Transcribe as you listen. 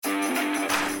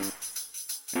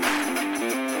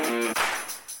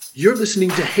You're listening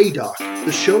to Hey Doc,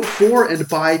 the show for and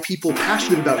by people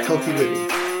passionate about healthy living,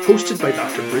 hosted by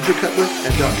Dr. Bridger Cutler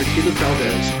and Dr. Caleb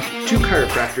Valdez, two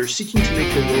chiropractors seeking to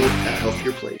make the world a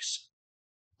healthier place.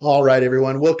 All right,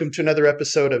 everyone. Welcome to another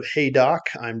episode of Hey Doc.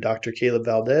 I'm Dr. Caleb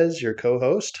Valdez, your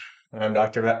co-host. I'm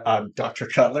Dr.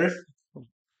 Cutler.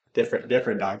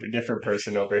 Different doctor, different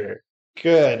person over here.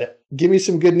 Good. Give me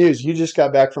some good news. You just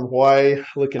got back from Hawaii,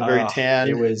 looking very tan.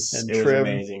 It was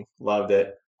amazing. Loved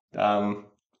it.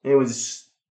 It was,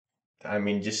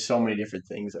 just so many different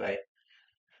things that I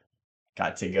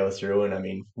got to go through,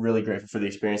 and really grateful for the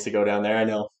experience to go down there. I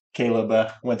know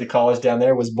Caleb went to college down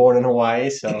there, was born in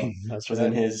Hawaii, so That's was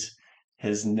right. in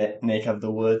his neck of the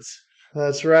woods.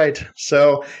 That's right.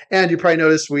 So, and you probably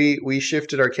noticed we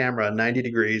shifted our camera 90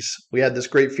 degrees. We had this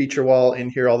great feature wall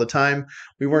in here all the time.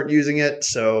 We weren't using it,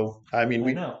 so we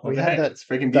had that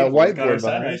whiteboard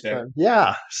behind us. Right,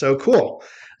 yeah, so cool.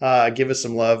 Give us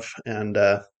some love, and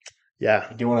yeah.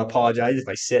 I do want to apologize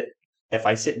if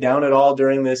I sit down at all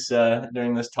during this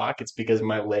talk. It's because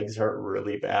my legs hurt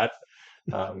really bad.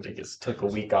 Because took a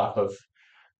week off of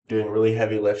doing really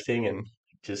heavy lifting and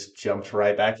just jumped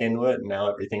right back into it, and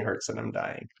now everything hurts and I'm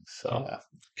dying. So yeah.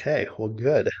 Okay, well,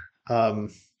 good.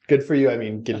 Good for you.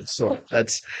 Getting sore.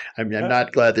 I'm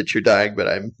not glad that you're dying, but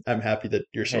I'm happy that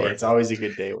you're sore. Hey, it's always a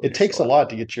good day. It takes a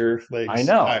lot to get your legs. I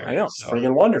know. It's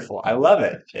freaking wonderful. I love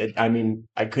it.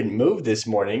 I couldn't move this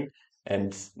morning,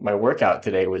 and my workout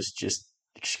today was just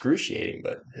excruciating,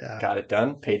 but got it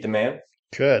done. Paid the man.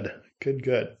 Good.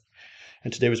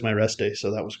 And today was my rest day, so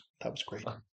that was great.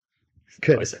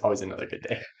 Good. Always another good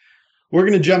day. We're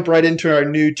going to jump right into our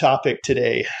new topic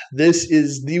today. This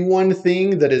is the one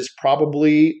thing that is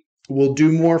probably will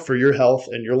do more for your health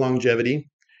and your longevity,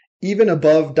 even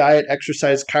above diet,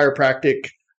 exercise, chiropractic,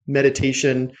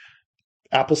 meditation,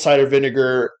 apple cider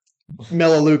vinegar,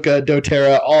 Melaleuca,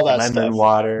 doTERRA, all that lemon stuff.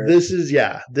 Water. This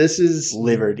is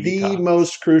liver the detox.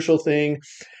 Most crucial thing.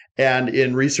 And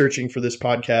in researching for this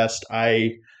podcast,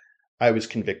 I was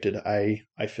convicted. I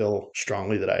feel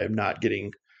strongly that I am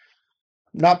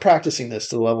not practicing this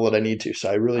to the level that I need to.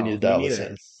 So I really need to dial this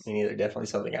in. Me neither. Definitely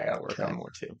something I got to work on more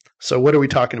too. So what are we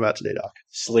talking about today, Doc?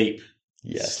 Sleep.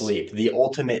 Yes. Sleep. The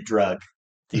ultimate drug.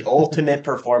 The ultimate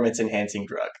performance enhancing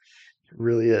drug. It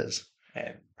really is.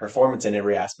 And performance in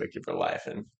every aspect of your life.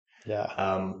 And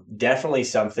definitely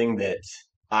something that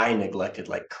I neglected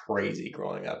like crazy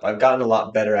growing up. I've gotten a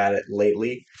lot better at it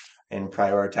lately and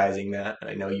prioritizing that. And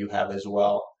I know you have as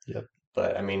well. Yep.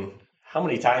 But how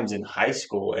many times in high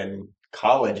school and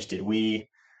college did we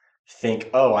think,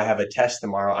 oh, I have a test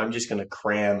tomorrow, I'm just going to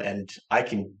cram and I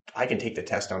can take the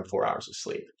test on 4 hours of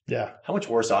sleep? Yeah. How much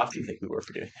worse off do you think we were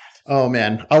for doing that? Oh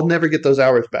man, I'll never get those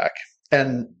hours back.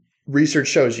 And research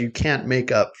shows you can't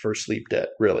make up for sleep debt,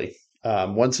 really.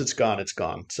 Once it's gone, it's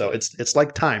gone. So it's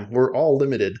like time. We're all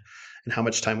limited in how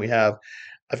much time we have.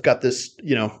 I've got this,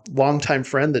 longtime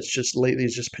friend that's just lately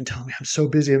has just been telling me, I'm so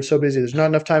busy. There's not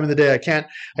enough time in the day. I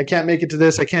can't make it to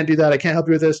this. I can't do that. I can't help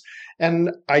you with this.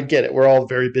 And I get it. We're all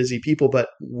very busy people, but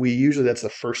that's the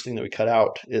first thing that we cut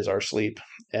out is our sleep.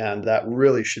 And that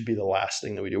really should be the last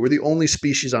thing that we do. We're the only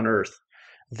species on Earth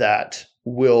that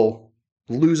will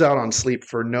lose out on sleep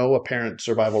for no apparent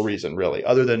survival reason, really,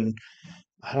 other than,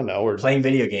 I don't know, or playing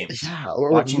video games. Yeah.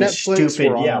 Or watching Netflix,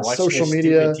 watching social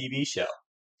media. Stupid TV show.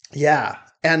 Yeah.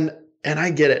 And I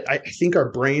get it. I think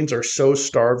our brains are so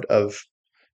starved of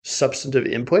substantive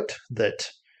input that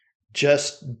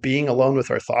just being alone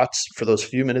with our thoughts for those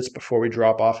few minutes before we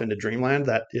drop off into dreamland,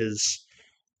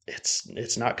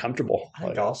 it's not comfortable. I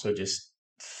think also just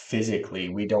physically,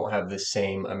 we don't have the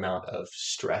same amount of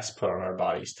stress put on our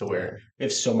bodies to where we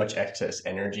have so much excess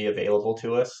energy available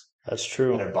to us. That's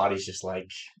true. And our body's just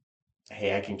like,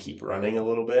 hey, I can keep running a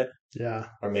little bit. Yeah.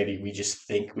 Or maybe we just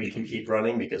think we can keep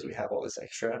running because we have all this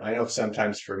extra. I know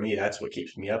sometimes for me, that's what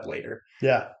keeps me up later.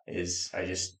 Yeah. Is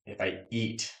if I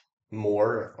eat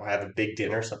more or have a big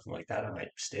dinner, something like that, I might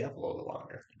stay up a little bit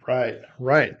longer.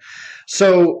 Right.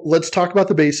 So let's talk about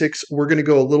the basics. We're going to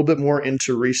go a little bit more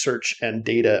into research and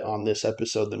data on this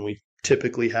episode than we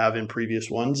typically have in previous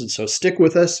ones. And so stick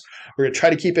with us. We're going to try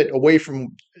to keep it away from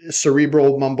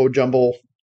cerebral mumbo jumbo,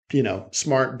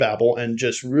 smart babble, and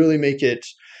just really make it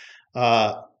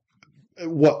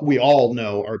what we all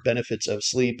know are benefits of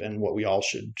sleep and what we all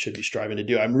should be striving to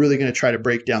do. I'm really going to try to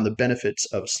break down the benefits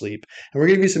of sleep, and we're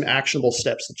going to give you some actionable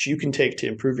steps that you can take to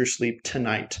improve your sleep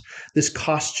tonight. This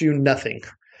costs you nothing,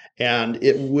 and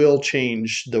it will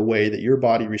change the way that your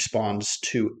body responds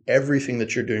to everything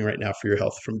that you're doing right now for your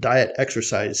health, from diet,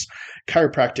 exercise,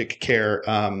 chiropractic care,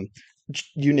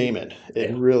 you name it.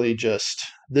 It really just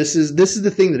This is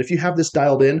the thing that if you have this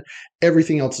dialed in,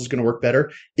 everything else is going to work better.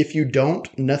 If you don't,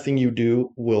 nothing you do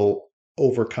will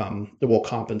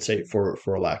compensate for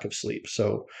a lack of sleep.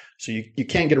 So you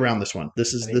can't get around this one.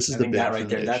 This is the big that right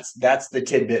there. That's the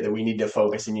tidbit that we need to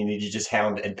focus and you need to just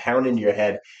pound into your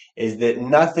head, is that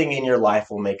nothing in your life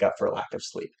will make up for a lack of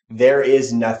sleep. There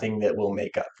is nothing that will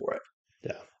make up for it.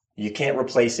 Yeah. You can't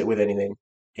replace it with anything.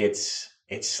 It's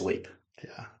sleep.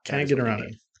 Yeah. Can't get around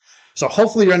it. So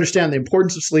hopefully you understand the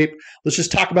importance of sleep. Let's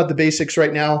just talk about the basics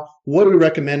right now. What do we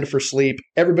recommend for sleep?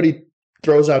 Everybody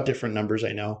throws out different numbers,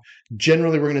 I know.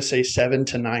 Generally, we're going to say 7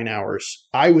 to 9 hours.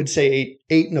 I would say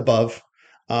eight and above.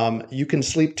 You can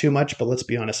sleep too much, but let's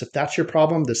be honest. If that's your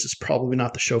problem, this is probably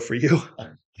not the show for you.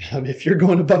 If you're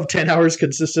going above 10 hours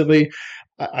consistently,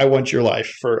 I want your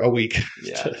life for a week.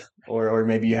 Yeah. Or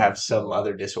maybe you have some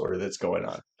other disorder that's going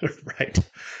on. Right.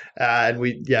 And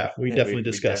we definitely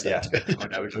discussed that. Yeah.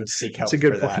 I would seek help. It's a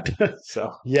good for point. That.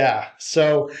 So yeah.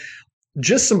 So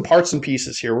just some parts and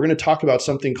pieces here. We're going to talk about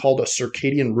something called a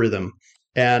circadian rhythm.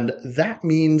 And that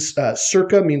means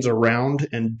circa means around,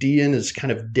 and dian is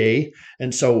kind of day.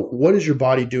 And so what is your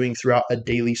body doing throughout a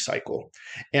daily cycle?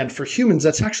 And for humans,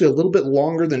 that's actually a little bit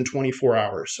longer than 24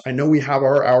 hours. I know we have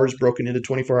our hours broken into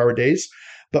 24-hour days,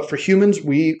 but for humans,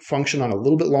 we function on a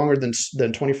little bit longer than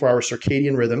 24-hour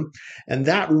circadian rhythm. And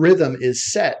that rhythm is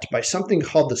set by something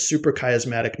called the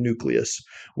suprachiasmatic nucleus,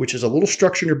 which is a little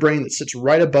structure in your brain that sits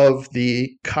right above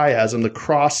the chiasm, the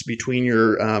cross between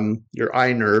your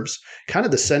eye nerves, kind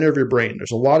of the center of your brain.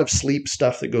 There's a lot of sleep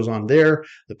stuff that goes on there,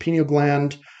 the pineal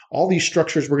gland, all these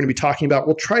structures we're going to be talking about.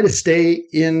 We'll try to stay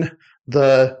in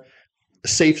the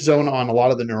safe zone on a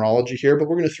lot of the neurology here, but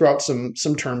we're going to throw out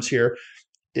some terms here.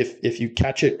 If you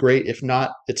catch it, great. If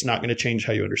not, it's not going to change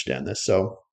how you understand this.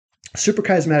 So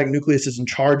suprachiasmatic nucleus is in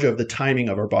charge of the timing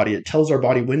of our body. It tells our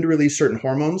body when to release certain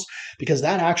hormones, because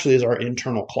that actually is our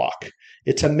internal clock.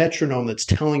 It's a metronome that's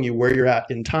telling you where you're at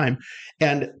in time.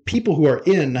 And people who are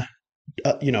in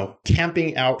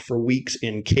camping out for weeks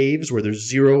in caves where there's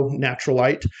zero natural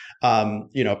light,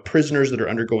 prisoners that are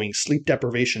undergoing sleep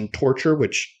deprivation torture,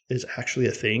 which is actually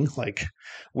a thing. Like,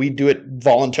 we do it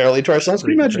voluntarily to ourselves.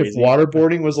 Can you imagine if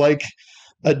waterboarding was like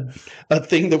a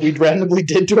thing that we randomly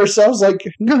did to ourselves? Like,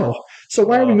 no. So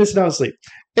why are we missing out on sleep?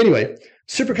 Anyway,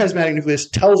 suprachiasmatic nucleus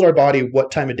tells our body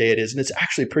what time of day it is, and it's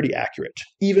actually pretty accurate.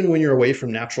 Even when you're away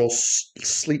from natural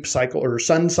sleep cycle or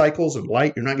sun cycles and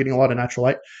light, you're not getting a lot of natural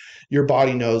light. Your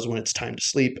body knows when it's time to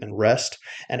sleep and rest.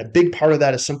 And a big part of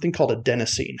that is something called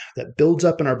adenosine that builds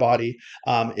up in our body.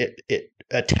 It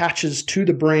attaches to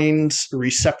the brain's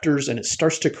receptors, and it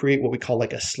starts to create what we call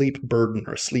like a sleep burden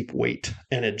or a sleep weight.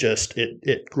 And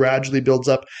it gradually builds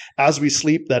up. As we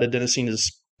sleep, that adenosine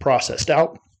is processed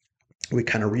out. We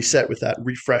kind of reset with that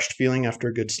refreshed feeling after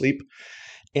a good sleep.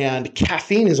 And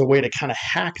caffeine is a way to kind of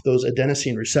hack those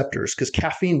adenosine receptors, because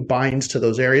caffeine binds to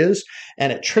those areas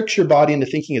and it tricks your body into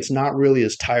thinking it's not really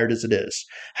as tired as it is.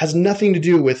 Has nothing to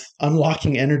do with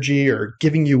unlocking energy or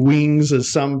giving you wings,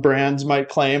 as some brands might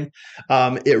claim.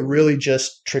 It really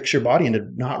just tricks your body into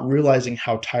not realizing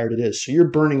how tired it is. So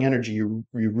you're burning energy you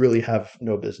really have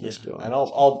no business doing. And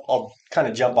I'll kind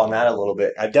of jump on that a little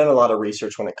bit. I've done a lot of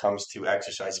research when it comes to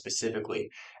exercise specifically,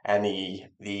 and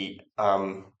the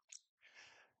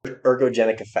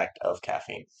ergogenic effect of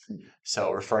caffeine.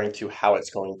 So referring to how it's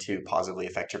going to positively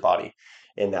affect your body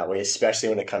in that way, especially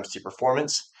when it comes to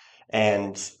performance.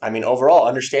 And I mean, overall,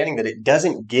 understanding that it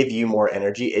doesn't give you more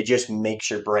energy, it just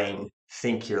makes your brain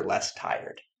think you're less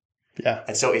tired. Yeah.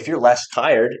 And so if you're less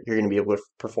tired, you're going to be able to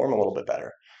perform a little bit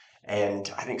better.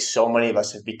 And I think so many of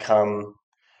us have become,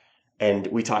 and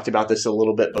we talked about this a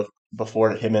little bit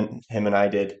before him and I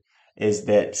did, is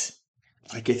that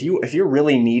like if you're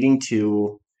really needing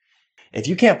to, if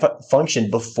you can't function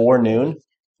before noon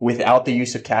without the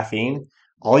use of caffeine,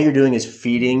 all you're doing is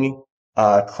feeding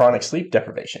chronic sleep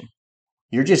deprivation.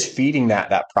 You're just feeding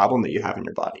that problem that you have in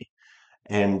your body.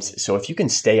 And so if you can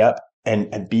stay up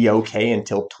and be okay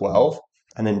until 12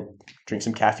 and then drink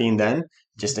some caffeine then,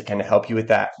 just to kind of help you with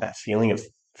that feeling of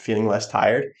feeling less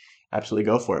tired, absolutely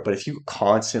go for it. But if you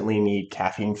constantly need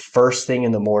caffeine first thing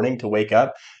in the morning to wake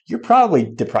up, you're probably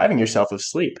depriving yourself of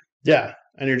sleep. Yeah.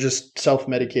 And you're just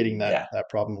self-medicating that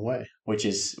problem away. Which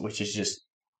is just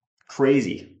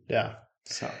crazy. Yeah.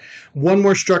 So one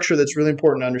more structure that's really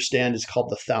important to understand is called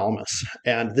the thalamus.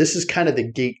 And this is kind of the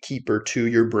gatekeeper to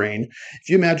your brain. If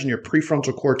you imagine your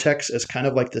prefrontal cortex as kind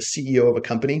of like the CEO of a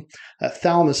company,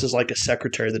 thalamus is like a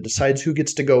secretary that decides who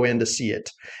gets to go in to see it.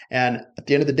 And at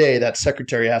the end of the day, that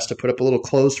secretary has to put up a little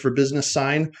closed for business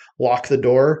sign, lock the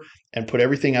door, and put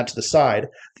everything out to the side,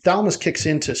 the thalamus kicks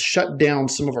in to shut down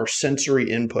some of our sensory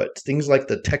inputs, things like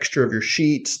the texture of your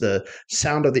sheets, the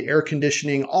sound of the air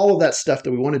conditioning, all of that stuff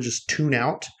that we want to just tune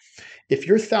out. If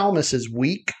your thalamus is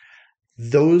weak,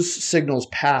 those signals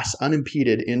pass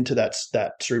unimpeded into that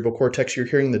cerebral cortex. You're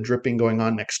hearing the dripping going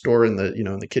on next door in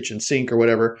the kitchen sink or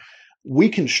whatever. We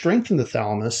can strengthen the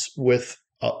thalamus with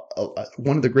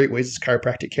one of the great ways is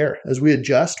chiropractic care. As we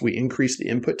adjust, we increase the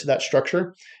input to that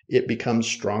structure. It becomes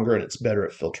stronger and it's better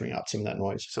at filtering out some of that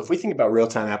noise. So if we think about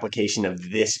real-time application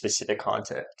of this specific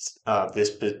context,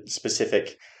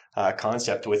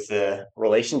 concept with the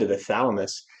relation to the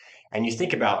thalamus, and you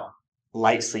think about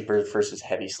light sleepers versus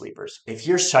heavy sleepers. If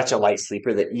you're such a light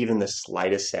sleeper that even the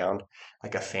slightest sound,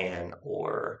 like a fan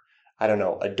or, I don't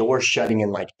know, a door shutting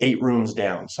in like 8 rooms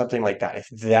down, something like that, if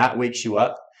that wakes you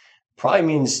up, probably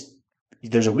means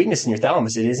there's a weakness in your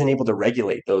thalamus. It isn't able to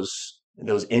regulate those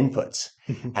inputs.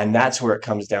 And that's where it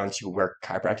comes down to where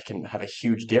chiropractic can have a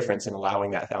huge difference in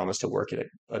allowing that thalamus to work at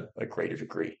a greater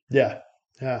degree. Yeah.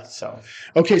 Yeah. So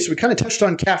we kind of touched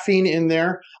on caffeine in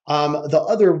there. The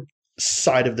other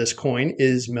side of this coin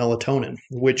is melatonin,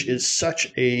 which is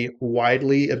such a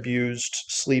widely abused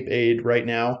sleep aid right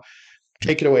now.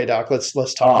 Take it away, Doc. Let's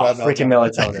talk about freaking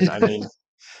melatonin. I mean,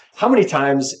 how many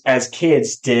times as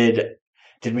kids did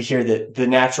we hear that the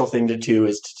natural thing to do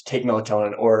is to take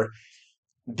melatonin, or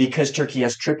because turkey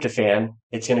has tryptophan,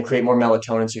 it's going to create more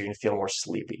melatonin, so you're going to feel more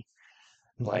sleepy?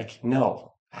 Like,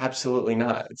 no, absolutely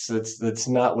not. That's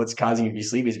not what's causing you to be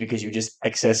sleepy. It's because you just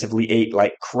excessively ate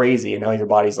like crazy, and now your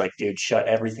body's like, dude, shut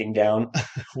everything down.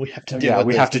 We have to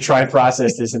have to try and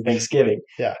process this in Thanksgiving.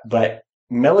 Yeah. But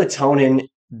melatonin,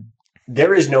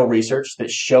 there is no research that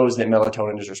shows that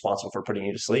melatonin is responsible for putting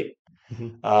you to sleep.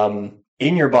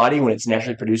 In your body, when it's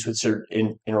naturally produced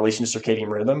in relation to circadian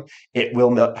rhythm, it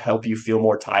will help you feel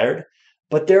more tired.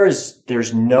 But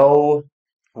there's no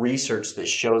research that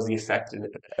shows the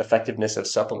effectiveness of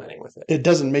supplementing with it. It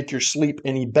doesn't make your sleep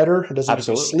any better. It doesn't make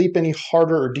your sleep any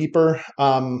harder or deeper.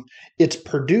 It's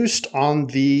produced on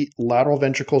the lateral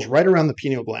ventricles right around the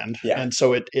pineal gland. Yeah. And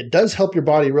so it does help your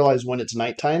body realize when it's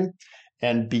nighttime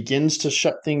and begins to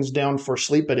shut things down for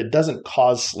sleep, but it doesn't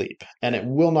cause sleep, and it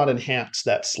will not enhance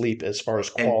that sleep as far as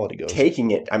quality goes.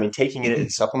 Taking it in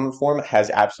supplement form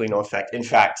has absolutely no effect. In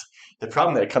fact, the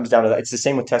problem that it comes down to, it's the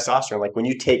same with testosterone. Like when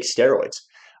you take steroids,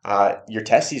 your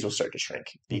testes will start to shrink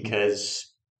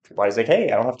because your body's like, hey,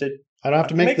 I don't have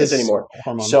to make this anymore.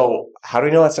 Hormone. So how do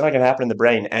we know that's not going to happen in the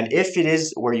brain? And if it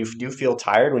is where you do feel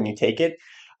tired when you take it,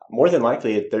 more than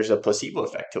likely there's a placebo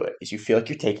effect to it. Is you feel like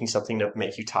you're taking something to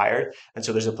make you tired, and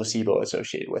so there's a placebo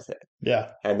associated with it.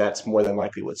 Yeah. And that's more than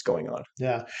likely what's going on.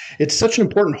 Yeah. It's such an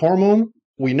important hormone,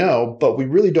 we know, but we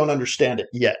really don't understand it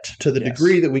yet to the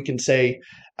degree that we can say,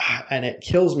 and it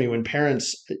kills me when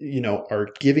parents, are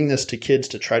giving this to kids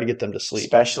to try to get them to sleep.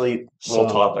 Especially little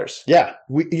toddlers. Yeah.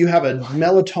 You have a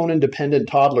melatonin-dependent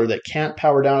toddler that can't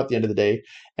power down at the end of the day,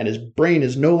 and his brain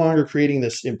is no longer creating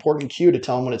this important cue to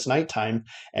tell him when it's nighttime,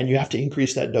 and you have to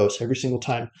increase that dose every single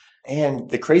time. And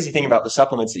the crazy thing about the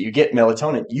supplements that you get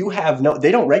melatonin,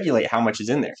 they don't regulate how much is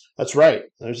in there. That's right.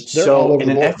 So in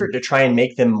an effort to try and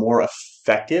make them more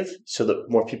effective so that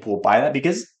more people will buy that,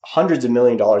 because hundreds of $1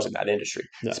 millions in that industry,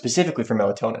 specifically for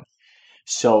melatonin.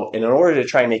 So in order to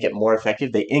try and make it more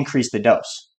effective, they increase the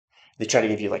dose. They try to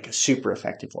give you like a super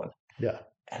effective one. Yeah.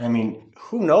 And I mean,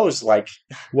 who knows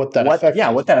what that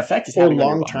effect is for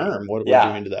long term, what we're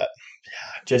doing to that.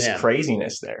 Yeah. Just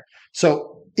craziness there.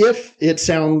 So if this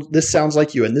sounds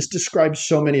like you, and this describes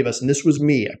so many of us, and this was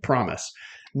me, I promise.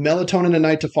 Melatonin at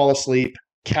night to fall asleep,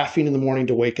 caffeine in the morning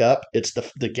to wake up. It's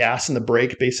the gas and the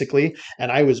brake, basically.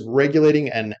 And I was regulating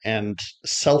and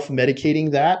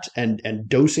self-medicating that and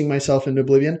dosing myself into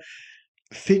oblivion.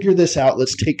 Figure this out.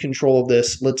 Let's take control of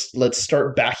this. Let's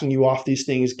start backing you off these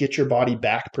things, get your body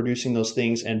back producing those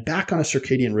things and back on a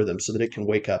circadian rhythm so that it can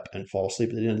wake up and fall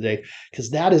asleep at the end of the day. Because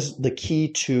that is the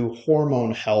key to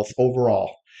hormone health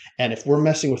overall. And if we're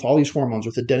messing with all these hormones,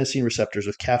 with adenosine receptors,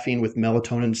 with caffeine, with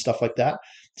melatonin, stuff like that,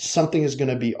 something is going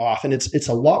to be off. And it's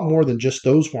a lot more than just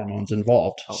those hormones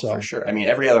involved. For sure. I mean,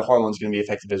 every other hormone is going to be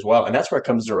affected as well. And that's where it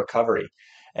comes to recovery.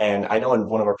 And I know in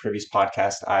one of our previous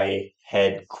podcasts, I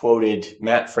had quoted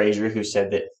Matt Fraser, who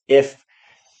said that if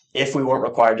we weren't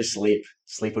required to sleep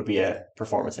would be a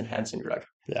performance enhancing drug.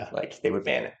 Yeah. Like they would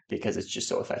ban it because it's just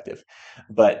so effective.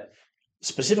 But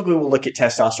specifically, we'll look at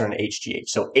testosterone and HGH.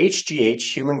 So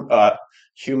HGH,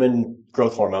 human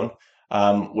growth hormone,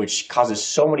 which causes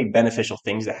so many beneficial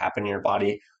things that happen in your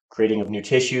body, creating of new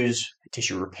tissues,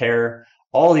 tissue repair,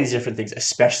 all these different things,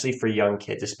 especially for young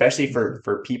kids, especially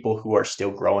for people who are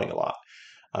still growing a lot.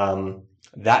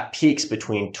 That peaks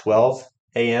between 12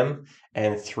 a.m.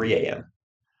 and 3 a.m.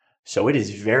 So it is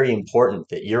very important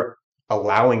that you're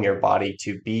allowing your body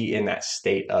to be in that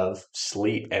state of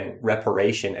sleep and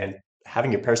reparation and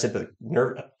having your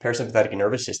parasympathetic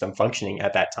nervous system functioning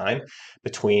at that time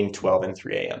between 12 and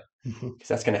 3 a.m. Mhm. Because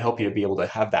that's going to help you to be able to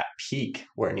have that peak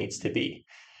where it needs to be.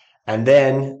 And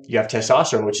then you have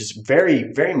testosterone, which is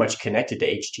very, very much connected to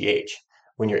HGH.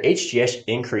 When your HGH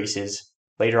increases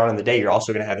later on in the day, you're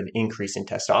also going to have an increase in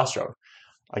testosterone.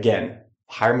 Again,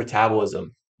 higher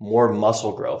metabolism, more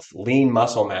muscle growth, lean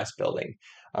muscle mass building,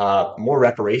 more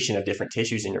reparation of different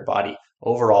tissues in your body,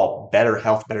 overall better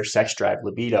health, better sex drive,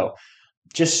 libido,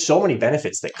 just so many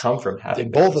benefits that come from They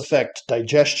having both those. affect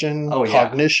digestion, Oh yeah,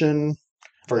 cognition,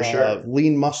 for sure.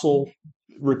 lean muscle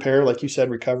repair, like you said,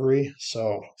 recovery.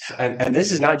 So, And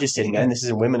this is not just in men, this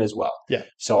is in women as well. yeah.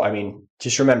 So, I mean,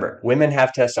 just remember, women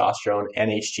have testosterone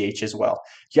and HGH as well.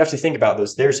 You have to think about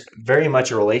those. There's very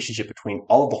much a relationship between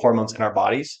all of the hormones in our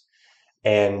bodies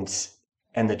and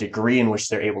the degree in which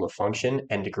they're able to function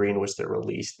and degree in which they're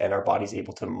released, and our body's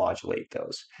able to modulate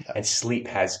those. Yeah. And sleep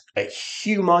has a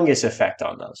humongous effect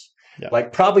on those. Yeah.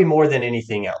 Like probably more than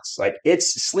anything else. Like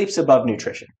sleep's above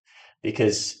nutrition,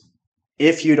 because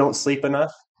if you don't sleep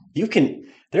enough,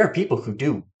 there are people who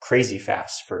do crazy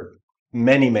fasts for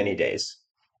many, many days.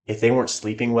 If they weren't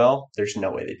sleeping well, there's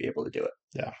no way they'd be able to do it.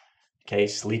 Yeah. Okay.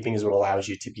 Sleeping is what allows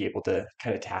you to be able to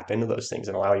kind of tap into those things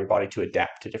and allow your body to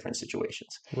adapt to different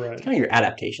situations. Right. It's kind of your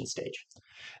adaptation stage.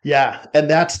 Yeah, and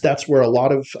that's where a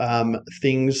lot of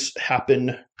things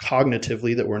happen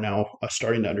cognitively that we're now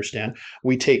starting to understand.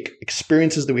 We take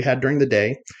experiences that we had during the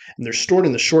day, and they're stored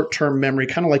in the short-term memory,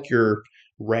 kind of like your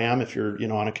RAM if you're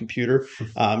on a computer,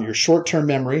 your short-term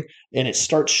memory, and it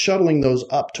starts shuttling those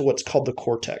up to what's called the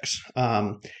cortex.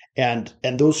 And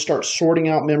those start sorting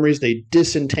out memories. They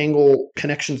disentangle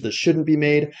connections that shouldn't be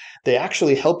made. They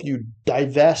actually help you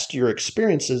divest your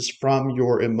experiences from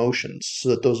your emotions so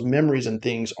that those memories and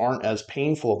things aren't as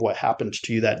painful of what happened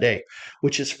to you that day,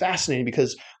 which is fascinating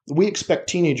because we expect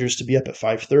teenagers to be up at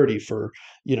 5:30 for,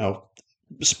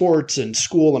 sports and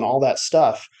school and all that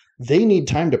stuff. They need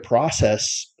time to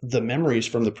process the memories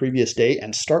from the previous day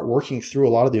and start working through a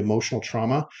lot of the emotional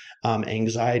trauma,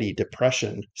 anxiety,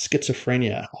 depression,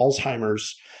 schizophrenia,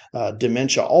 Alzheimer's,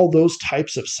 dementia, all those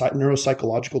types of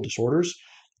neuropsychological disorders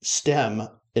stem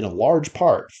in a large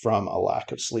part from a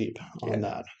lack of sleep on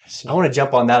that. So, I want to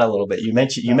jump on that a little bit. You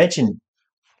mentioned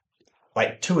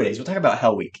like 2 days. We'll talk about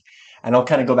Hell Week. And I'll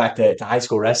kind of go back to high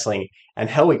school wrestling. And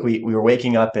Hell Week, we were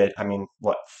waking up at,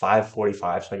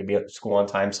 5:45, so I could be at school on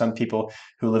time. Some people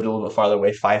who lived a little bit farther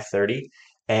away, 5:30.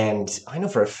 And I know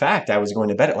for a fact I was going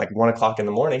to bed at like 1 o'clock in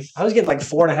the morning. I was getting like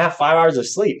 4.5, 5 hours of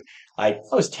sleep. Like,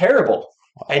 that was terrible.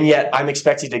 And yet I'm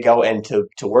expected to go and to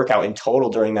work out in total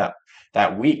during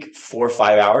that week, 4 or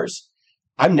 5 hours.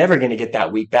 I'm never going to get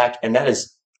that week back. And that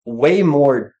is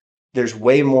there's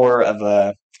way more of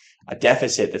a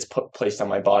deficit that's placed on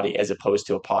my body as opposed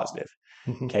to a positive.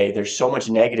 Okay. There's so much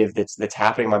negative that's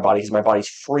happening in my body because my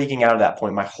body's freaking out at that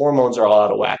point. My hormones are all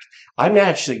out of whack. I'm not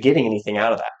actually getting anything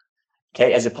out of that.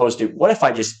 Okay. As opposed to, what if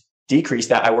I just decreased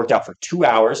that? I worked out for 2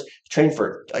 hours, trained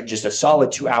for just a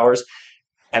solid 2 hours,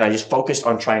 and I just focused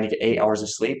on trying to get 8 hours of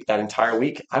sleep that entire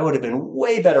week. I would have been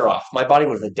way better off. My body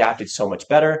would have adapted so much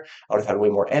better. I would have had way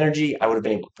more energy. I would have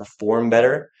been able to perform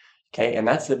better. Okay. And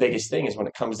that's the biggest thing, is when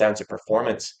it comes down to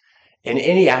performance in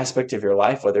any aspect of your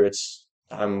life, whether it's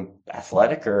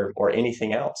athletic or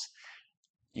anything else,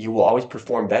 you will always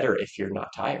perform better if you're not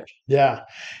tired. Yeah.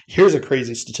 Here's a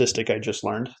crazy statistic I just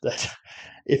learned, that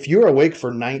if you're awake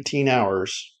for 19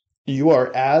 hours, you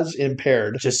are as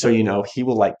impaired. Just so you know, he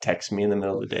will like text me in the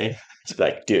middle of the day. He's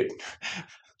like, dude,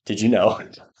 did you know?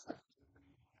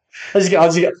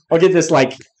 I'll get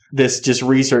this just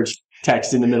research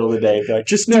text in the middle of the day. Like,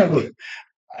 just know.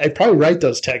 I probably write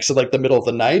those texts in like the middle of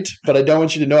the night, but I don't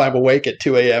want you to know I'm awake at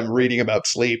 2 a.m. reading about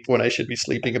sleep when I should be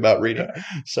sleeping about reading.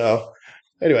 So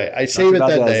anyway, I save it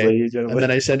that day, and then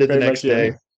I send it the next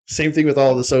day. Same thing with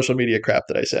all the social media crap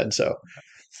that I send. So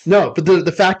no, but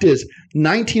the fact is,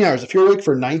 19 hours, if you're awake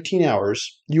for 19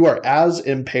 hours, you are as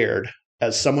impaired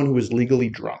as someone who is legally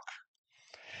drunk.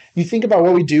 You think about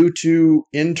what we do to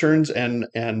interns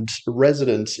and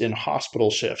residents in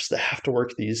hospital shifts that have to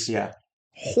work these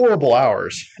horrible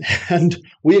hours, and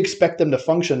we expect them to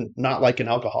function not like an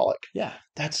alcoholic. Yeah,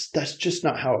 that's just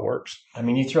not how it works. I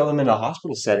mean, you throw them in a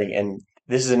hospital setting, and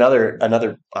this is another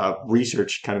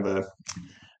research kind of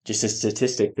just a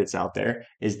statistic that's out there,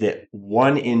 is that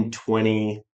 1 in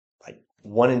 20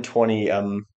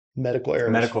 medical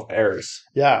errors. Medical errors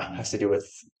Yeah. has to do with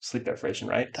sleep deprivation,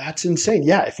 right? That's insane.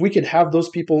 Yeah. If we could have those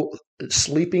people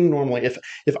sleeping normally, if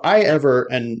I ever,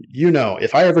 and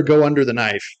if I ever go under the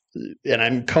knife and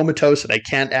I'm comatose and I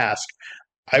can't ask,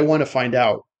 I want to find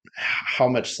out how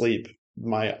much sleep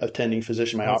my attending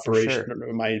physician, my operation,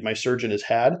 sure. my surgeon has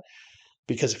had.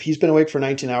 Because if he's been awake for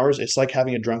 19 hours, it's like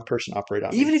having a drunk person operate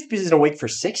on Even me. if he's awake for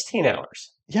 16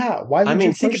 hours. Yeah. Why would I mean,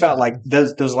 you think push about that? like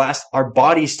those last, our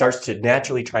body starts to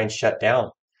naturally try and shut down.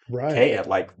 Right. Okay. At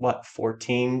like what,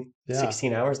 14, Yeah.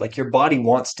 16 hours? Like your body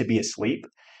wants to be asleep.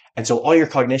 And so all your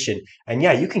cognition, and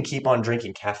yeah, you can keep on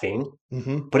drinking caffeine,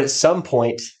 Mm-hmm. but at some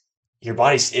point, your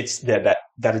body's, it's that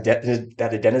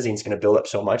adenosine is going to build up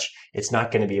so much, it's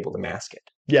not going to be able to mask it.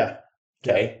 Yeah.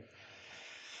 Okay. Yeah.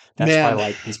 That's why Man.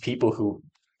 like these people who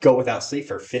go without sleep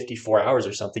for 54 hours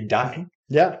or something die.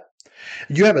 Yeah.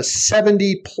 You have a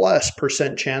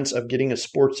 70+% chance of getting a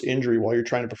sports injury while you're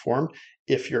trying to perform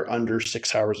if you're under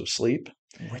 6 hours of sleep.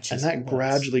 Which And is that nuts.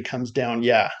 gradually comes down.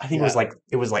 Yeah. I think yeah.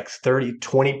 it was like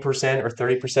 20% or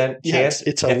 30% chance.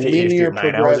 It's a if linear you're 9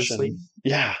 hours of progression. sleep.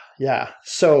 Yeah. Yeah.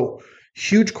 So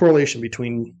huge correlation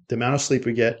between the amount of sleep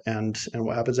we get and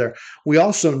what happens there. We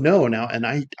also know now, and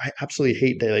I absolutely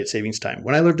hate daylight savings time.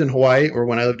 When I lived in Hawaii or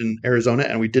when I lived in Arizona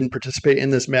and we didn't participate in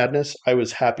this madness, I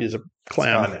was happy as a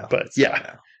clam. But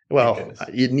yeah, well,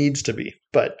 it needs to be.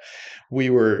 But we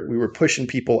were pushing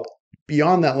people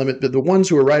beyond that limit. But the ones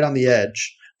who are right on the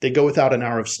edge, they go without an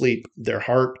hour of sleep, their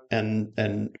heart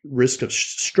and risk of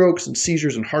strokes and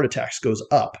seizures and heart attacks goes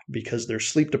up because they're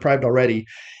sleep deprived already.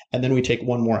 And then we take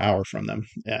one more hour from them,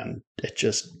 and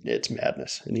it's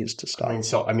madness. It needs to stop.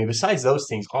 I mean, besides those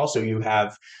things, also you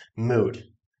have mood.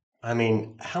 I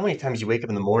mean, how many times you wake up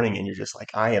in the morning and you're just like,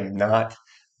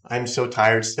 I'm so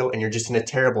tired still, and you're just in a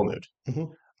terrible mood. Mm-hmm.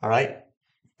 All right.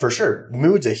 For sure.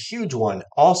 Mood's a huge one.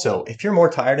 Also, if you're more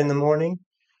tired in the morning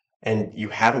and you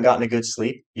haven't gotten a good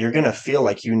sleep, you're going to feel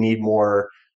like you need more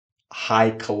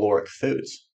high caloric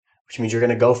foods, which means you're going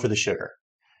to go for the sugar.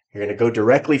 You're going to go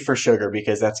directly for sugar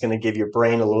because that's going to give your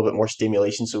brain a little bit more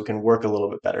stimulation so it can work a little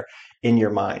bit better in your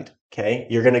mind. Okay.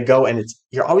 You're going to go and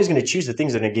you're always going to choose the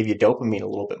things that are going to give you dopamine a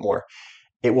little bit more.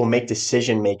 It will make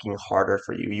decision making harder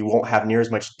for you. You won't have near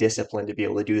as much discipline to be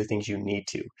able to do the things you need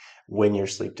to when you're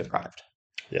sleep deprived.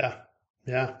 Yeah.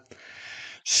 Yeah.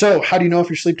 So how do you know if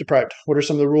you're sleep deprived? What are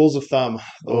some of the rules of thumb?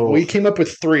 We came up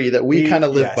with 3 that we kind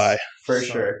of live by. For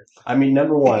sure. I mean,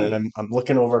 number one, and I'm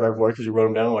looking over at our board because we wrote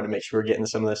them down. I want to make sure we're getting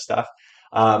some of this stuff.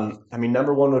 I mean,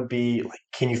 number one would be like,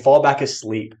 can you fall back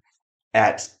asleep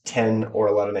at 10 or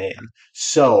 11 a.m.?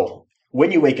 So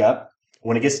when you wake up,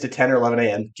 when it gets to 10 or 11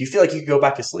 a.m., do you feel like you could go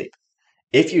back to sleep?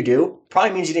 If you do,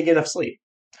 probably means you didn't get enough sleep.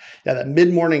 Yeah, that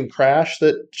mid-morning crash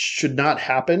that should not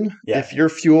happen. Yeah. If you're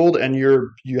fueled and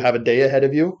you have a day ahead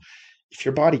of you, if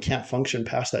your body can't function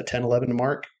past that 10, 11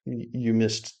 mark, you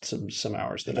missed some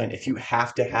hours. Again, if you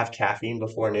have to have caffeine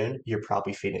before noon, you're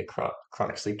probably feeding a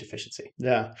chronic sleep deficiency.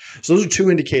 Yeah. So those are 2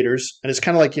 indicators. And it's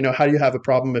kind of like, how do you have a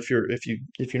problem if you're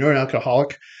an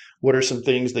alcoholic? What are some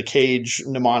things, the cage,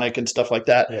 mnemonic and stuff like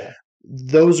that? Yeah.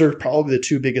 Those are probably the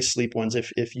 2 biggest sleep ones.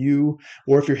 If you're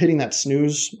hitting that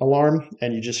snooze alarm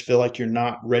and you just feel like you're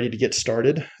not ready to get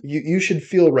started, you should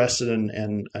feel rested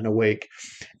and awake.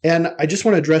 And I just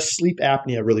want to address sleep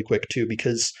apnea really quick too,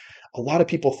 because a lot of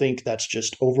people think that's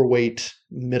just overweight,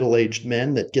 middle-aged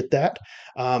men that get that.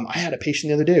 I had a patient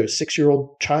the other day, a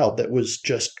 6-year-old child that was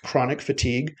just chronic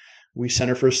fatigue. We sent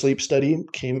her for a sleep study,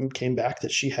 came back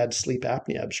that she had sleep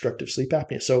apnea, obstructive sleep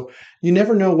apnea. So you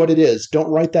never know what it is.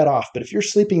 Don't write that off. But if you're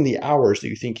sleeping the hours that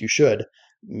you think you should,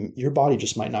 your body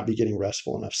just might not be getting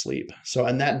restful enough sleep. So,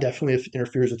 and that definitely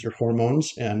interferes with your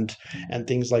hormones and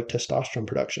things like testosterone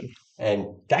production. And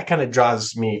that kind of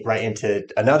draws me right into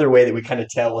another way that we kind of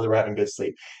tell whether we're having good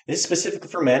sleep. This is specifically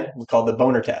for men. We call it the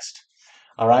boner test.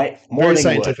 All right. Very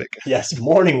scientific. Yes.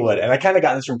 Morning wood. And I kind of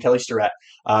got this from Kelly Starrett.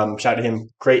 Shout out to him.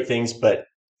 Great things. But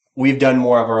we've done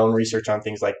more of our own research on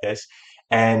things like this.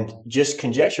 And just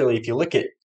conjecturally, if you look at,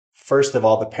 first of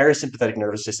all, the parasympathetic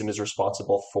nervous system is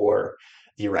responsible for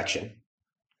the erection.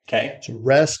 Okay. So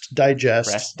rest,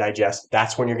 digest.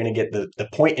 That's when you're going to get the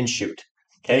point and shoot.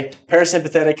 Okay.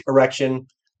 Parasympathetic, erection,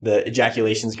 the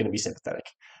ejaculation is going to be sympathetic.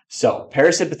 So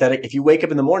parasympathetic, if you wake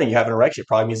up in the morning, you have an erection, it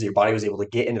probably means that your body was able to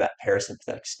get into that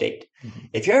parasympathetic state. Mm-hmm.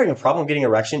 If you're having a problem getting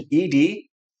erection, ED,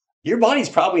 your body's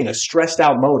probably in a stressed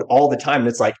out mode all the time. And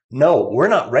it's like, no, we're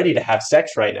not ready to have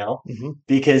sex right now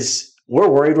because we're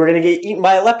worried we're going to get eaten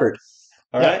by a leopard.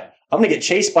 All right. I'm going to get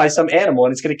chased by some animal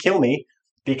and it's going to kill me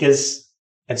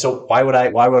and so why would I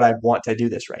want to do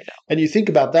this right now? And you think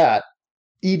about that,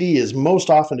 ED is most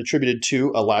often attributed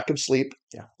to a lack of sleep,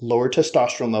 lower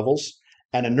testosterone levels,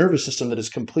 and a nervous system that is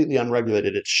completely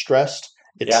unregulated. It's stressed,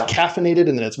 it's Yeah. caffeinated,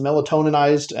 and then it's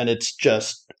melatoninized, and it's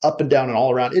just up and down and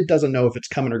all around. It doesn't know if it's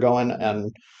coming or going,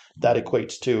 and that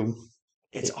equates to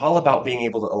It's all about being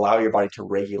able to allow your body to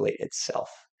regulate itself,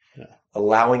 yeah.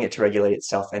 allowing it to regulate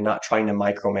itself and not trying to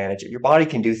micromanage it. Your body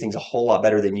can do things a whole lot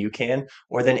better than you can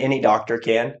or than any doctor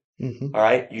can. Mm-hmm. All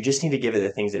right. You just need to give it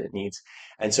the things that it needs.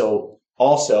 And so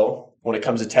also when it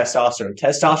comes to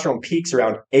testosterone peaks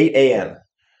around 8 a.m.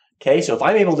 Okay. So if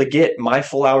I'm able to get my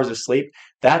full hours of sleep,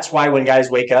 that's why when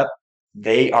guys wake up,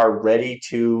 they're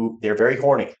very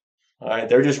horny. All right.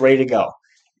 They're just ready to go.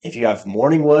 If you have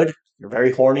morning wood, you're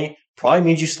very horny, probably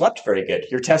means you slept very good.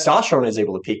 Your testosterone is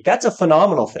able to peak. That's a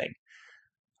phenomenal thing.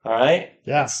 All right.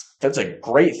 Yeah. That's a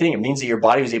great thing. It means that your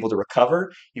body was able to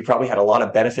recover. You probably had a lot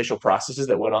of beneficial processes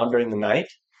that went on during the night.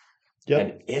 Yep.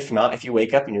 And if not, if you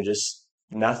wake up and you're just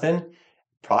nothing,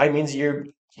 probably means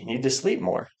you need to sleep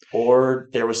more. Or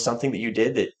there was something that you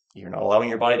did that you're not allowing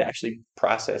your body to actually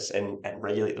process and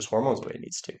regulate those hormones the way it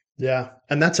needs to. Yeah.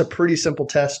 And that's a pretty simple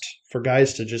test for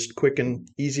guys to just quick and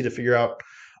easy to figure out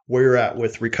where you're at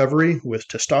with recovery, with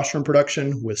testosterone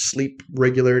production, with sleep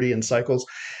regularity and cycles.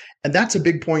 And that's a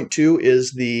big point too,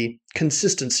 is the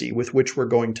consistency with which we're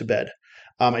going to bed.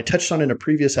 I touched on it in a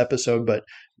previous episode, but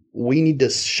we need to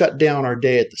shut down our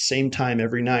day at the same time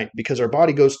every night because our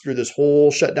body goes through this whole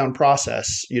shutdown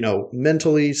process,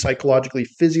 mentally, psychologically,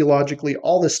 physiologically,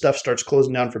 all this stuff starts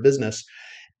closing down for business.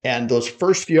 And those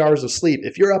first few hours of sleep,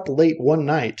 if you're up late one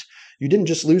night, you didn't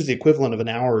just lose the equivalent of an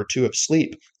hour or two of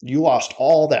sleep. You lost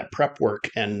all that prep work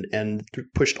and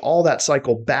pushed all that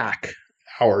cycle back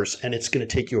hours, and it's going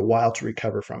to take you a while to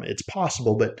recover from it. It's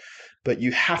possible, but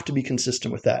you have to be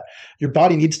consistent with that. Your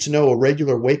body needs to know a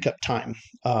regular wake-up time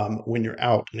when you're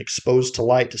out and exposed to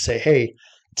light to say, hey,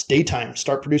 it's daytime.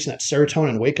 Start producing that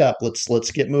serotonin. Wake up.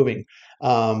 Let's get moving.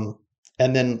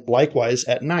 And then likewise,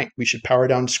 at night, we should power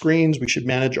down screens. We should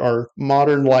manage our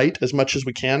modern light as much as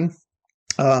we can.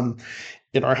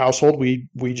 In our household, we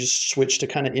just switch to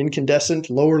kind of incandescent,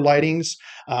 lower lightings.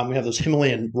 We have those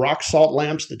Himalayan rock salt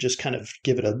lamps that just kind of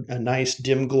give it a nice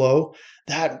dim glow.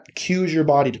 That cues your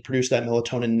body to produce that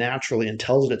melatonin naturally and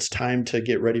tells it it's time to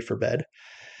get ready for bed.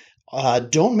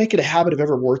 Don't make it a habit of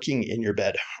ever working in your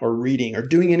bed or reading or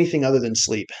doing anything other than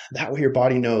sleep. That way your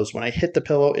body knows when I hit the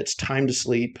pillow, it's time to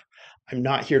sleep. I'm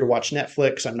not here to watch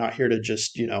Netflix. I'm not here to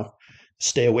just,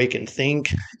 stay awake and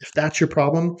think. If that's your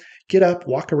problem, get up,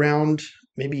 walk around,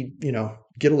 maybe,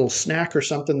 get a little snack or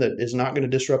something that is not going to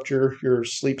disrupt your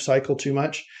sleep cycle too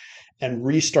much and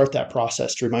restart that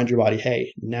process to remind your body,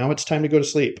 hey, now it's time to go to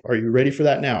sleep. Are you ready for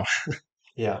that now?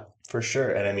 Yeah, for sure.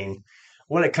 And I mean,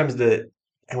 when it comes to,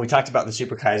 and we talked about the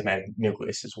suprachiasmatic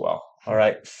nucleus as well. All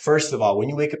right. First of all, when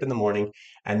you wake up in the morning,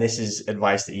 and this is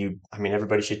advice that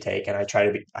everybody should take. And I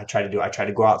try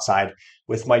to go outside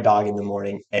with my dog in the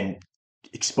morning and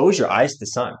expose your eyes to the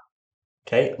sun.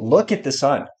 Okay. Look at the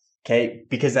sun. Okay.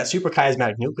 Because that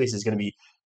suprachiasmatic nucleus is going to be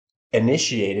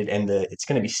initiated and it's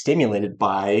going to be stimulated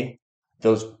by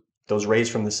those rays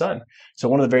from the sun. So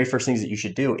one of the very first things that you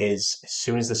should do is as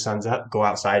soon as the sun's up, go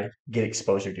outside, get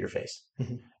exposure to your face.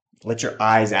 Mm-hmm. Let your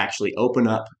eyes actually open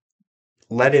up,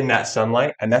 let in that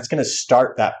sunlight. And that's going to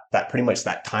start that pretty much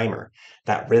that timer,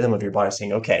 that rhythm of your body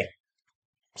saying, okay,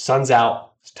 sun's out.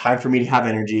 It's time for me to have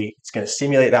energy. It's going to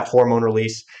stimulate that hormone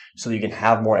release so that you can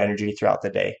have more energy throughout the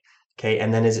day. Okay.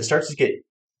 And then as it starts to get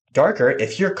darker,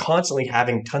 if you're constantly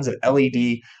having tons of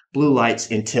LED blue lights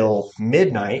until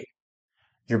midnight,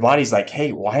 your body's like,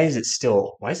 hey, why is it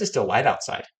still light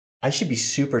outside? I should be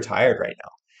super tired right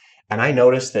now. And I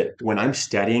notice that when I'm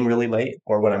studying really late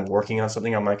or when I'm working on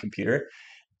something on my computer,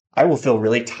 I will feel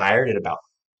really tired at about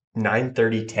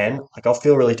 9:30, 10. Like I'll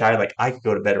feel really tired. Like I could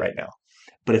go to bed right now.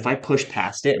 But if I push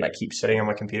past it and I keep sitting on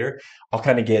my computer, I'll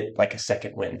kind of get like a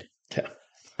second wind. Yeah.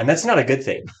 And that's not a good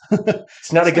thing.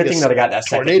 It's not a good thing that I got that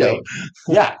tornado. Second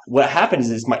wind. Yeah. What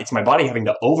happens is it's my body having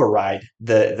to override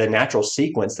the natural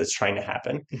sequence that's trying to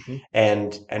happen mm-hmm.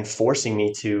 and forcing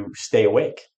me to stay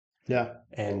awake. Yeah.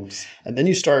 And then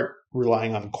you start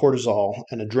relying on cortisol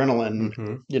and adrenaline,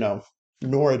 mm-hmm.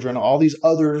 Noradrenaline, all these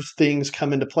other things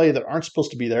come into play that aren't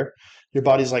supposed to be there. Your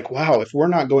body's like, wow, if we're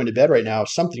not going to bed right now,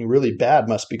 something really bad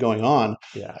must be going on.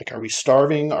 Yeah. Like, are we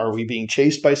starving? Are we being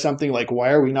chased by something? Like,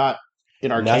 why are we not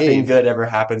in our Nothing cave? good ever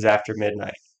happens after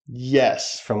midnight.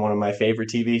 Yes. From one of my favorite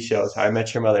TV shows, How I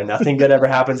Met Your Mother. Nothing good ever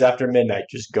happens after midnight.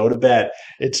 Just go to bed.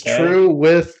 It's true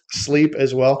with sleep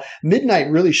as well.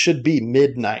 Midnight really should be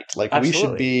midnight. Like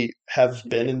Absolutely. Have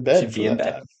been in bed should for be that in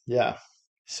bed. time. Yeah.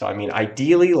 So, I mean,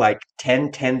 ideally like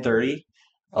 10, 10:30,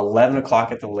 11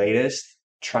 o'clock at the latest,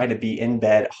 try to be in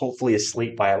bed, hopefully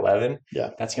asleep by 11. Yeah.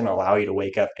 That's going to allow you to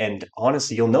wake up. And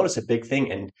honestly, you'll notice a big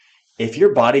thing. And if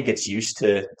your body gets used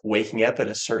to waking up at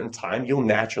a certain time, you'll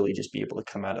naturally just be able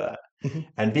to come out of that. Mhm.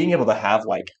 And being able to have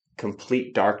like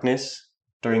complete darkness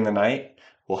during the night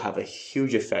will have a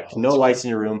huge effect. No lights in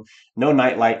your room, no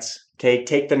night lights. Okay,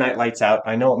 take the night lights out.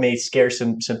 I know it may scare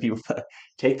some people, but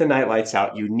take the night lights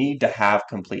out. You need to have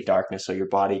complete darkness so your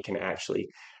body can actually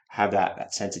have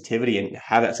that sensitivity and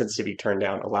have that sensitivity turned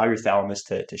down. Allow your thalamus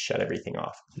to shut everything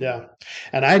off. Yeah.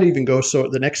 And I'd even go, so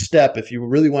the next step, if you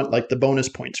really want like the bonus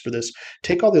points for this,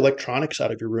 take all the electronics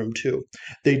out of your room too.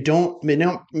 They may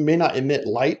not emit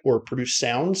light or produce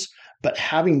sounds, but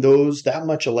having that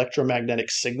much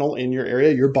electromagnetic signal in your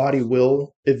area, your body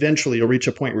will eventually, you'll reach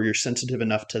a point where you're sensitive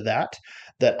enough to that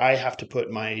I have to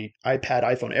put my iPad,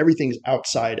 iPhone, everything's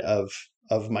outside of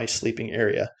my sleeping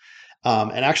area.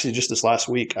 And actually just this last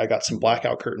week, I got some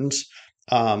blackout curtains.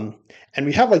 And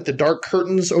we have like the dark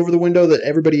curtains over the window that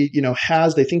everybody,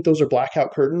 has. They think those are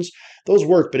blackout curtains. Those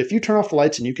work. But if you turn off the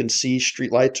lights and you can see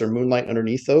street lights or moonlight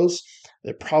underneath those,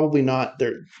 they're probably not,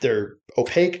 they're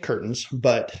opaque curtains,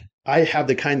 but I have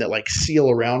the kind that like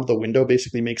seal around the window,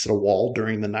 basically makes it a wall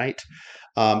during the night.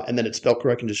 And then it's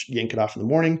Velcro. I can just yank it off in the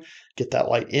morning, get that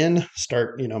light in,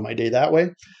 start, my day that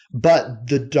way. But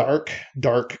the dark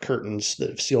curtains that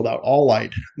have sealed out all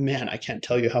light, man, I can't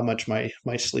tell you how much my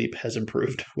sleep has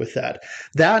improved with that.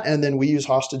 And then we use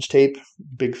hostage tape.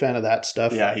 Big fan of that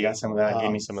stuff. Yeah, he got some of that.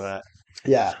 Gave me some of that.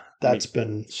 Yeah, that's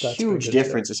been huge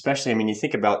difference, especially. You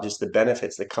think about just the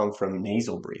benefits that come from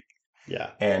nasal breathing. Yeah,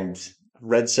 and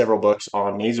read several books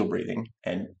on nasal breathing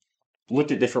and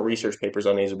looked at different research papers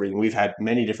on nasal breathing. We've had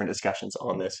many different discussions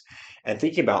on this, and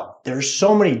thinking about there's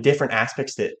so many different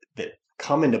aspects that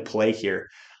come into play here.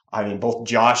 Both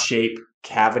jaw shape,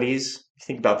 cavities.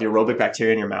 Think about the aerobic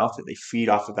bacteria in your mouth that they feed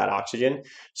off of that oxygen.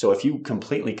 So if you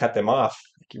completely cut them off,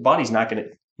 your body's not going to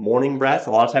morning breath.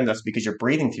 A lot of times that's because you're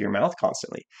breathing through your mouth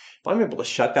constantly. If I'm able to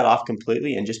shut that off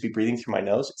completely and just be breathing through my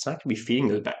nose, it's not going to be feeding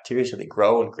those bacteria so they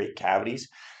grow and create cavities,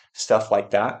 stuff like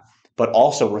that. But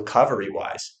also recovery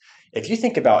wise, if you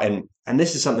think about, and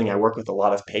this is something I work with a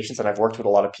lot of patients and I've worked with a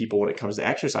lot of people when it comes to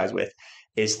exercise with,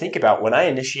 is think about when I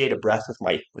initiate a breath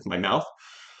with my mouth,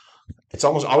 it's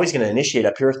almost always going to initiate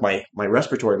up here with my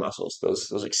respiratory muscles,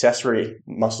 those accessory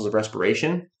muscles of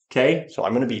respiration. Okay, so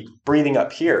I'm going to be breathing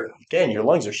up here. Again, your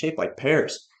lungs are shaped like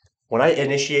pears. When I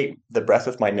initiate the breath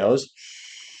with my nose,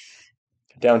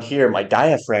 down here, my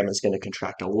diaphragm is going to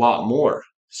contract a lot more.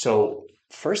 So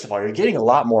first of all, you're getting a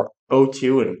lot more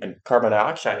O2 and carbon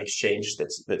dioxide exchange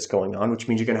that's going on, which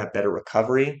means you're going to have better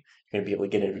recovery. You're going to be able to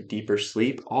get into deeper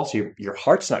sleep. Also, your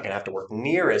heart's not going to have to work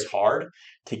near as hard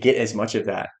to get as much of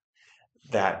that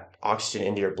oxygen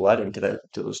into your blood, to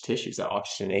those tissues, that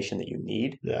oxygenation that you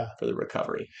need for the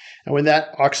recovery. And when that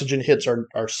oxygen hits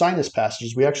our sinus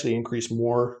passages, we actually increase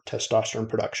more testosterone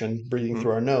production breathing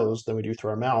through our nose than we do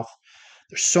through our mouth.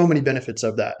 There's so many benefits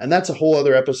of that. And that's a whole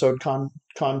other episode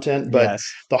content. But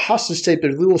yes. The hostage tape,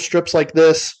 there's little strips like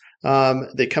this.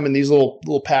 They come in these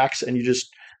little packs, and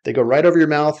they go right over your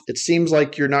mouth. It seems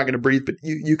like you're not going to breathe, but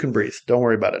you can breathe. Don't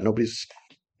worry about it. Nobody's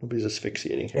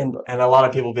asphyxiating here. And a lot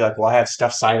of people will be like, well, I have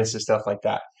stuffed sinuses, stuff like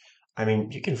that.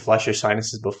 You can flush your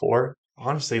sinuses before.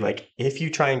 Honestly, like if you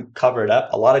try and cover it up,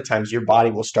 a lot of times your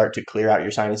body will start to clear out your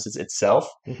sinuses itself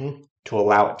to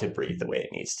allow it to breathe the way it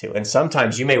needs to. And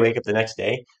sometimes you may wake up the next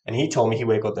day, and he told me he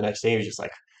wake up the next day, he was just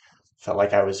like, felt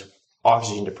like I was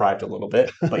oxygen deprived a little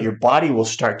bit, but your body will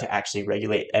start to actually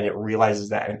regulate, and it realizes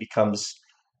that and it becomes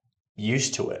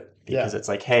used to it. Because it's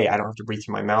like, hey, I don't have to breathe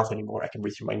through my mouth anymore. I can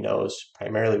breathe through my nose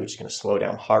primarily, which is going to slow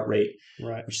down heart rate,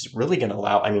 which is really going to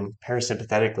allow,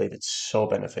 parasympathetically, that's so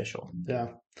beneficial. Yeah.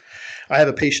 I have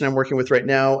a patient I'm working with right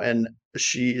now, and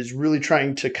she is really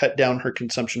trying to cut down her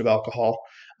consumption of alcohol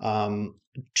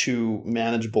to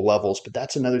manageable levels. But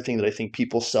that's another thing that I think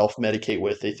people self-medicate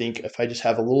with. They think if I just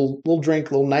have a little drink,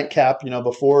 a little nightcap,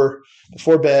 before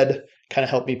bed, kind of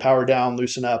help me power down,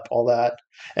 loosen up, all that.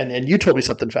 And you told me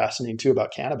something fascinating too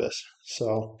about cannabis.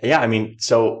 So yeah,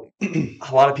 so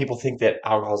a lot of people think that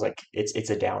alcohol is like it's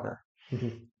a downer,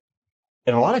 and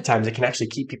a lot of times it can actually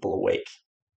keep people awake.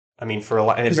 For a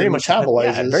lot, and it very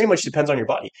much depends on your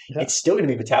body. Yeah. It's still going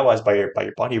to be metabolized by your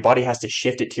body. Your body has to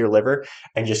shift it to your liver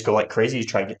and just go like crazy to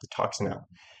try and get the toxin out.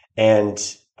 And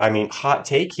hot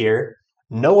take here: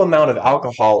 no amount of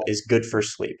alcohol is good for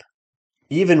sleep.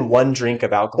 Even one drink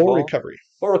of alcohol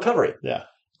or recovery. Yeah.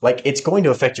 Like it's going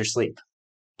to affect your sleep.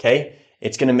 Okay.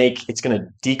 It's going to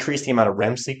decrease the amount of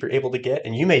REM sleep you're able to get.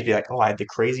 And you may be like, oh, I had the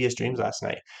craziest dreams last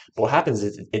night. But what happens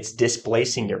is it's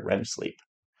displacing your REM sleep.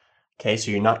 Okay.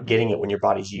 So you're not getting it when your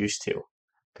body's used to.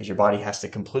 because your body has to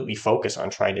completely focus on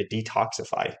trying to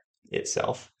detoxify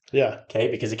itself. Yeah. Okay.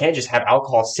 Because it can't just have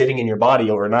alcohol sitting in your body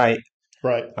overnight.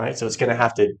 Right. All right. So it's going to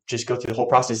have to just go through the whole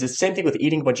process. It's the same thing with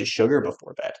eating a bunch of sugar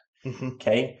before bed. Mm-hmm.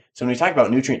 Okay. So when we talk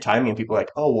about nutrient timing and people are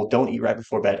like, oh, well, don't eat right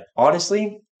before bed.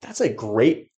 Honestly, that's a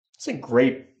great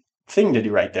thing to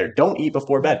do right there. Don't eat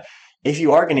before bed. If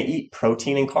you are going to eat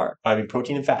protein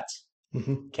and fats,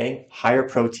 Mm-hmm. okay, higher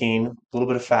protein, a little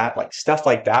bit of fat, like stuff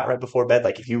like that right before bed.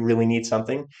 Like if you really need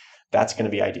something, that's going to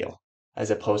be ideal,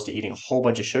 as opposed to eating a whole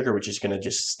bunch of sugar, which is going to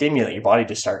just stimulate your body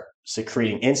to start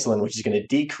secreting insulin, which is going to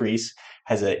decrease,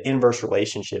 has an inverse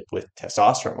relationship with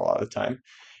testosterone a lot of the time.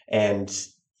 And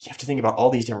you have to think about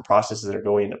all these different processes that are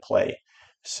going into play.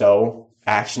 So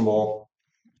actionable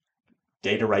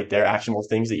data right there, actionable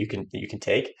things that you can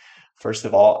take. First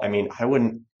of all, I mean, I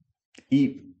wouldn't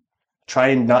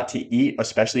trying not to eat,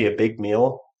 especially a big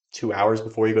meal 2 hours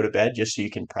before you go to bed, just so you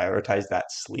can prioritize that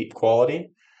sleep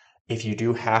quality. If you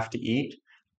do have to eat,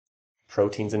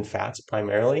 proteins and fats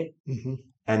primarily. Mm-hmm.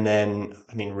 And then,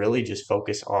 I mean, really just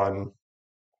focus on,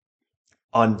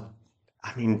 I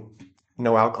mean,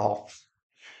 no alcohol,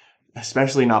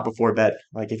 especially not before bed.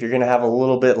 Like if you're going to have a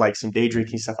little bit like some day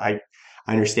drinking stuff, I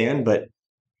understand, but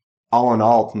all in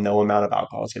all, no amount of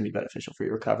alcohol is going to be beneficial for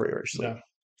your recovery or your sleep. Yeah.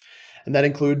 And that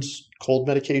includes cold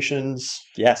medications,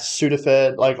 Yes.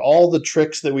 Sudafed, like all the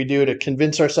tricks that we do to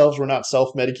convince ourselves we're not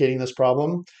self-medicating this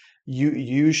problem.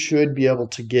 You should be able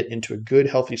to get into a good,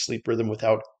 healthy sleep rhythm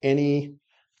without any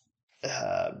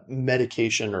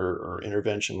medication or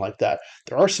intervention like that.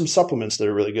 There are some supplements that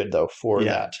are really good though for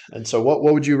that. And so what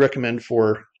would you recommend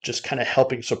for just kind of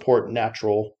helping support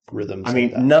natural rhythms? I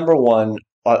mean, number one,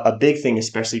 a big thing,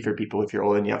 especially for people if you're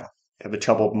old and you have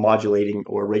trouble modulating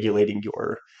or regulating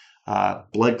your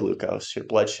blood glucose, your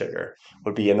blood sugar,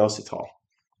 would be inositol.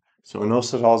 So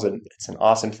inositol it's an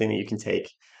awesome thing that you can take.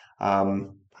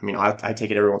 I mean, I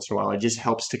take it every once in a while. It just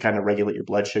helps to kind of regulate your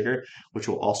blood sugar, which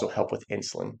will also help with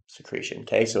insulin secretion.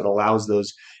 Okay, so it allows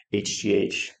those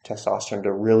HGH, testosterone,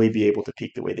 to really be able to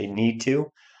peak the way they need to.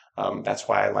 That's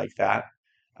why I like that.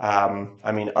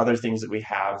 I mean, other things that we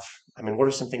have. I mean, what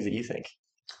are some things that you think?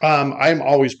 I'm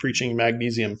always preaching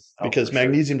magnesium because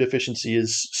magnesium deficiency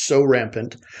is so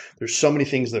rampant. There's so many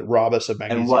things that rob us of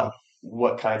magnesium. And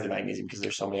what kinds of magnesium? Because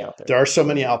there's so many out there. There are so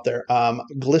many out there.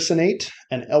 Glycinate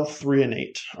and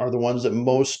L-threonate are the ones that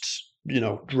most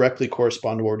directly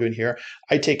correspond to what we're doing here.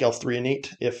 I take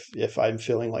L-threonate if I'm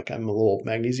feeling like I'm a little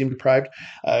magnesium deprived.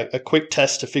 A quick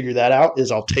test to figure that out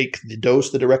is I'll take the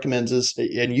dose that it recommends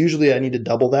and usually I need to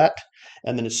double that.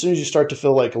 And then as soon as you start to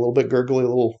feel like a little bit gurgly, a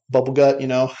little bubble gut,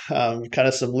 kind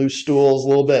of some loose stools, a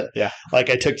little bit like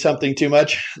I took something too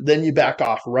much, then you back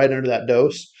off right under that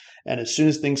dose. And as soon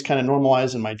as things kind of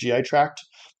normalize in my GI tract,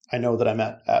 I know that I'm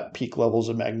at peak levels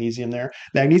of magnesium there.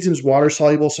 Magnesium is water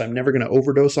soluble, so I'm never going to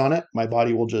overdose on it. My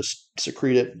body will just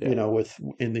secrete it, in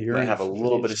the urine. You might have a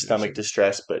little bit of stomach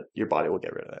distress, but your body will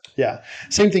get rid of it. Yeah.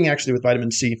 Same thing actually with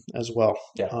vitamin C as well.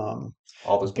 Yeah.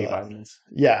 All those B vitamins.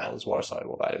 Yeah. All those water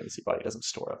soluble vitamins your body doesn't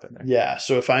store up in there. Yeah.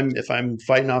 So if I'm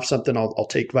fighting off something, I'll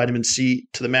take vitamin C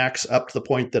to the max up to the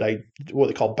point that what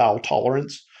they call bowel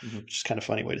tolerance, which is kind of a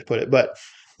funny way to put it. But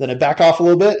then I back off a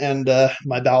little bit and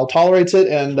my bowel tolerates it.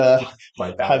 And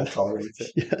my bowel tolerates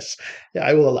it. Yes. Yeah,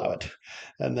 I will allow it.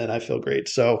 And then I feel great.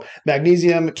 So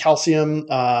magnesium, calcium,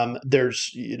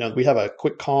 there's, we have a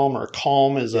Quick Calm or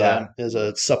Calm is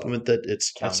a supplement that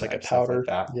it's like a powder.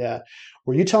 Like yeah.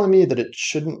 Were you telling me that it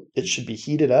should be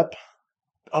heated up?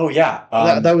 Oh yeah.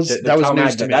 That was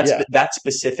news to me.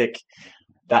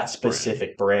 That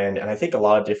specific brand. And I think a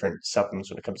lot of different supplements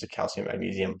when it comes to calcium,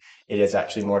 magnesium, it is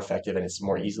actually more effective and it's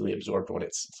more easily absorbed when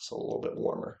it's a little bit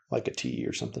warmer. Like a tea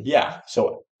or something. Yeah.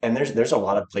 So, and there's a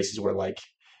lot of places where like,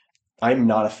 I'm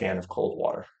not a fan of cold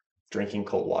water, drinking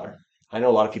cold water. I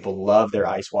know a lot of people love their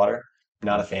ice water.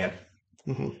 Not a fan.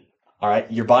 Mm-hmm. All right.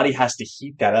 Your body has to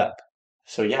heat that up.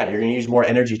 So yeah, you're going to use more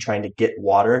energy trying to get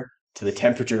water to the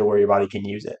temperature to where your body can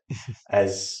use it.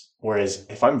 Whereas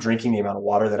if I'm drinking the amount of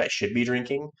water that I should be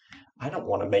drinking, I don't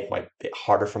want to make it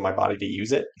harder for my body to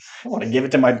use it. I want to give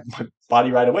it to my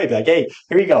body right away. Be like, hey,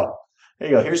 here you go.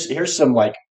 Here's some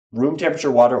like room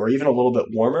temperature water or even a little bit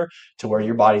warmer to where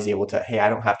your body's able to, hey, I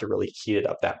don't have to really heat it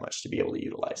up that much to be able to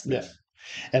utilize this. Yeah.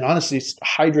 And honestly,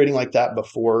 hydrating like that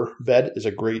before bed is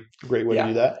a great way to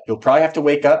do that. You'll probably have to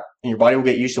wake up and your body will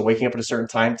get used to waking up at a certain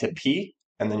time to pee.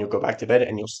 And then you'll go back to bed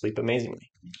and you'll sleep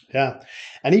amazingly. Yeah.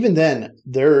 And even then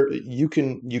you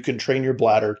can train your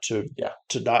bladder to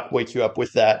not wake you up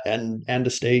with that and to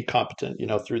stay competent,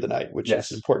 through the night, which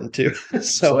is important too.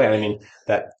 So I mean,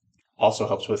 that also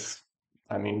helps with,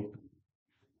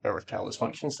 erectile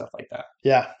dysfunction, stuff like that.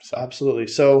 Yeah, absolutely.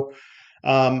 So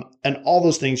And all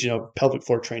those things, pelvic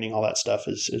floor training, all that stuff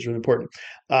is really important.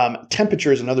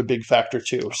 Temperature is another big factor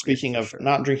too. Speaking of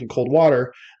not drinking cold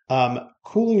water,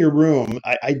 cooling your room,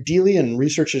 ideally, and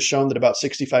research has shown that about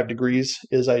 65 degrees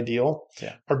is ideal.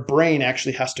 Yeah. Our brain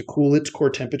actually has to cool its core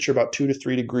temperature about 2 to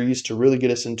 3 degrees to really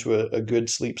get us into a good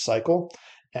sleep cycle.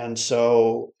 And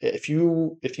so if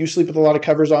you sleep with a lot of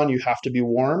covers on, you have to be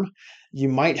warm. You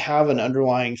might have an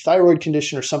underlying thyroid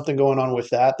condition or something going on with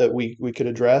that we could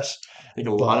address. I think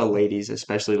a lot of ladies,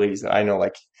 especially ladies that I know,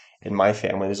 like in my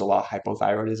family, there's a lot of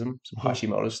hypothyroidism, some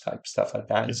Hashimoto's type stuff like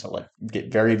that. And so like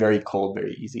get very, very cold,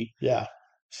 very easy. Yeah.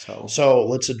 So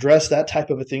let's address that type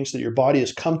of a thing so that your body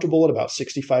is comfortable at about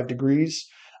 65 degrees.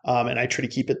 And I try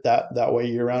to keep it that way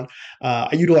year round.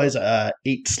 I utilize a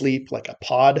 8 Sleep, like a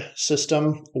pod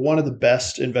system. One of the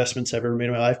best investments I've ever made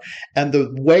in my life. And the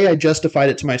way I justified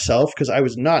it to myself, because I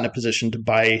was not in a position to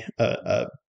buy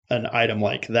an item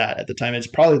like that at the time. It's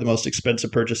probably the most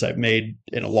expensive purchase I've made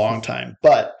in a long time.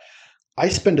 But I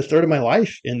spend a third of my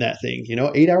life in that thing.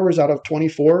 8 hours out of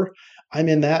 24, I'm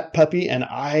in that puppy, and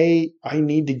I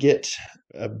need to get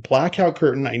a blackout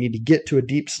curtain. I need to get to a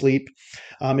deep sleep.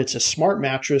 It's a smart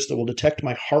mattress that will detect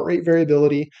my heart rate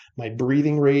variability, my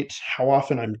breathing rate, how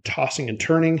often I'm tossing and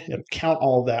turning. It'll count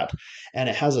all of that. And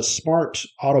it has a smart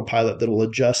autopilot that will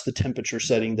adjust the temperature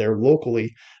setting there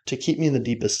locally to keep me in the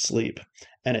deepest sleep.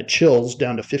 And it chills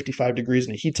down to 55 degrees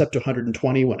and it heats up to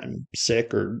 120 when I'm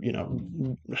sick or,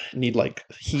 need like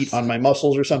heat on my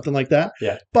muscles or something like that.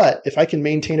 Yeah. But if I can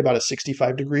maintain about a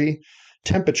 65 degree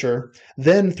temperature,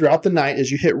 then throughout the night, as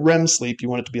you hit REM sleep, you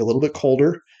want it to be a little bit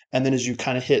colder. And then as you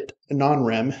kind of hit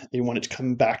non-REM, you want it to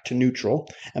come back to neutral.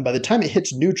 And by the time it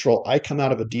hits neutral, I come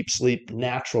out of a deep sleep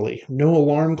naturally. No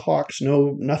alarm clocks,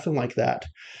 nothing like that.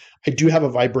 I do have a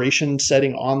vibration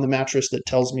setting on the mattress that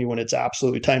tells me when it's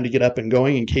absolutely time to get up and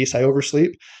going in case I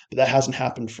oversleep. But that hasn't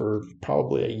happened for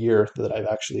probably a year that I've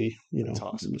actually,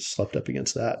 awesome. slept up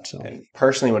against that. So, and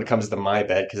personally, when it comes to my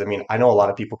bed, because I know a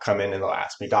lot of people come in and they'll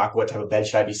ask me, Doc, what type of bed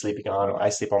should I be sleeping on? Or I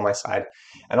sleep on my side,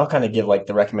 and I'll kind of give like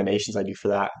the recommendations I do for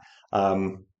that.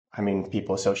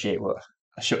 People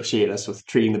associate us with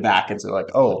treating the back, and so like,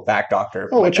 oh, back doctor.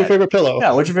 Oh, what's your favorite pillow?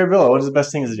 Yeah, what's your favorite pillow? What is the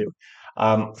best thing to do?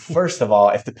 First of all,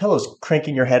 if the pillow's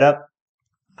cranking your head up,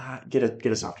 get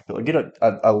a softer pillow. Get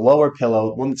a lower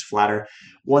pillow, one that's flatter,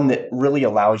 one that really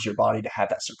allows your body to have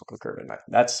that cervical curve.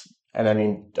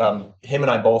 Him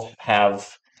and I both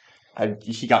have.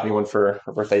 He got me one for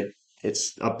her birthday.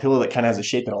 It's a pillow that kind of has a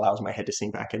shape that allows my head to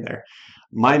sink back in there.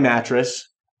 My mattress,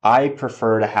 I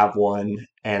prefer to have one,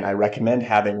 and I recommend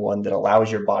having one that allows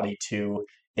your body to.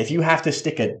 If you have to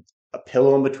stick a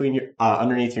pillow in between your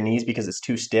underneath your knees because it's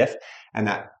too stiff and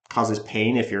that causes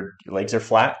pain if your legs are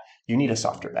flat, you need a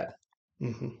softer bed.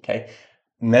 Mm-hmm. Okay.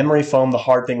 Memory foam, the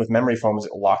hard thing with memory foam is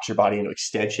it locks your body into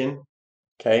extension.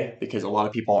 Okay. Because a lot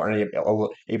of people aren't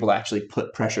able to actually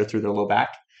put pressure through their low back.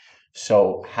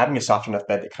 So having a soft enough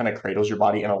bed that kind of cradles your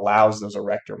body and allows those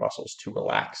erector muscles to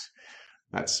relax.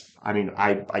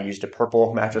 I used a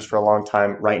purple mattress for a long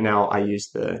time. Right now I use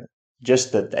the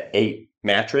 8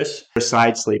 mattress. A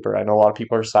side sleeper. I know a lot of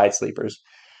people are side sleepers.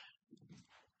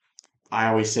 I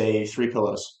always say 3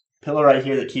 pillows. Pillow right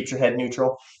here that keeps your head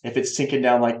neutral. If it's sinking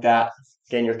down like that,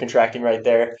 again, you're contracting right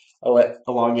there,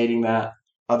 elongating that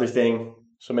other thing.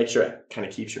 So make sure it kind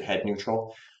of keeps your head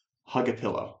neutral. Hug a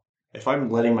pillow. If I'm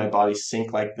letting my body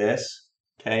sink like this,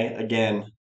 okay, again,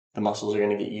 the muscles are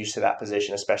going to get used to that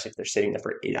position, especially if they're sitting there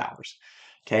for 8 hours.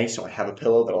 Okay, so I have a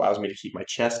pillow that allows me to keep my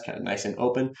chest kind of nice and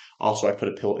open. Also, I put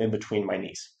a pillow in between my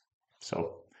knees.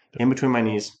 So in between my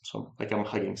knees, so like I'm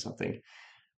hugging something.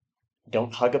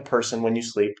 Don't hug a person when you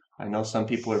sleep. I know some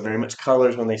people are very much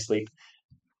cuddlers when they sleep.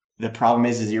 The problem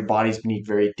is your bodies need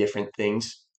very different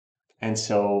things. And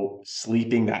so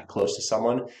sleeping that close to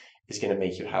someone is going to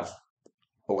make you have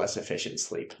a less efficient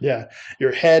sleep. Yeah.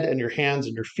 Your head and your hands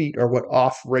and your feet are what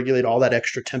off-regulate all that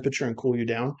extra temperature and cool you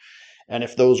down. And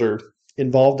if those are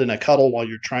involved in a cuddle while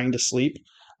you're trying to sleep,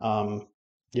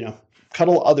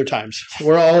 cuddle other times.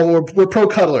 We're pro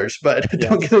cuddlers, but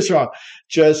don't get us wrong.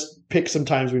 Just pick some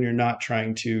times when you're not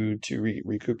trying to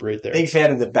recuperate there. Big fan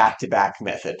of the back-to-back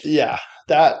method. Yeah,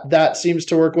 that seems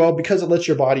to work well because it lets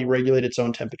your body regulate its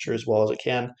own temperature as well as it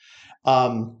can.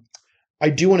 I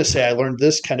do want to say I learned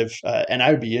this kind of, and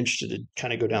I would be interested to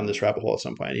kind of go down this rabbit hole at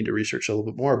some point. I need to research a little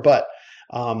bit more, but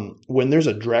when there's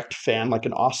a direct fan, like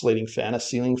an oscillating fan, a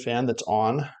ceiling fan that's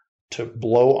on to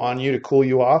blow on you to cool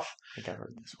you off. I think I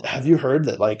heard this one. Have you heard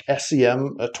that like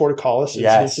SCM, torticollis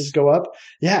incidences go up?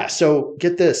 Yeah. So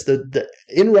get this, the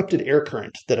interrupted air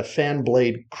current that a fan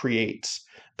blade creates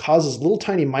causes little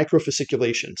tiny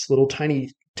microfasciculations, little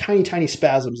tiny tiny, tiny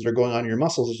spasms that are going on in your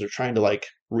muscles as they're trying to like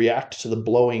react to the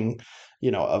blowing,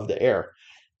 of the air.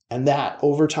 And that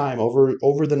over time,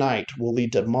 over the night, will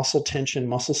lead to muscle tension,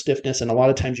 muscle stiffness, and a lot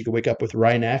of times you can wake up with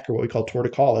wry neck or what we call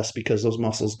torticollis because those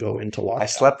muscles go into lockdown. I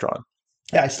slept wrong.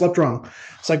 Yeah, I slept wrong.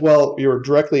 It's like, well, you were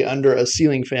directly under a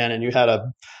ceiling fan and you had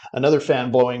another fan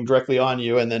blowing directly on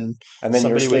you, and then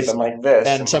you're sleeping like this,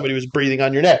 and somebody was breathing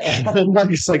on your neck. And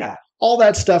it's like all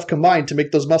that stuff combined to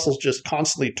make those muscles just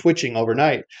constantly twitching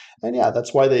overnight. And yeah,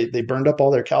 that's why they burned up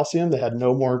all their calcium. They had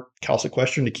no more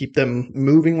calsequestrin to keep them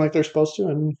moving like they're supposed to.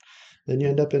 And then you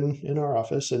end up in our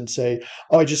office and say,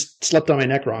 oh, I just slept on my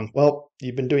neck wrong. Well,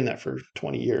 you've been doing that for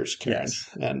 20 years, Karen.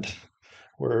 Yes. And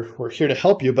we're here to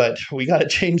help you, but we got to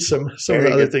change some of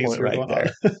the other things that are going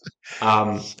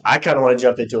on. I kind of want to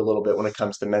jump into a little bit when it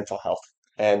comes to mental health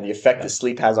and the effect that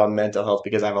sleep has on mental health,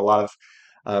 because I have a lot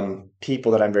of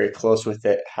people that I'm very close with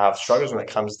that have struggles when it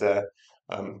comes to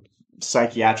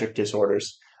psychiatric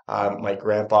disorders. My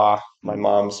grandpa, my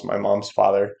mom's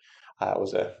father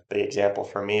was a big example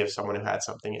for me of someone who had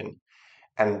something,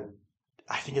 and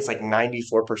I think it's like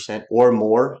 94% or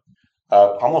more.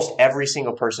 Almost every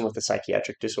single person with a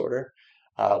psychiatric disorder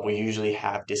will usually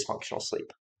have dysfunctional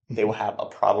sleep. They will have a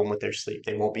problem with their sleep.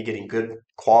 They won't be getting good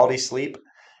quality sleep.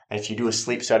 And if you do a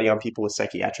sleep study on people with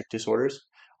psychiatric disorders,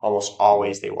 almost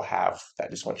always they will have that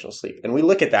dysfunctional sleep. And we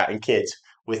look at that in kids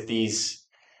with these.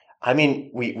 I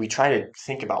mean, we try to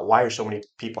think about why are so many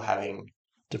people having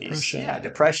depression,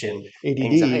 ADD.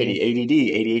 Anxiety, ADD,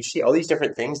 ADHD, all these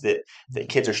different things that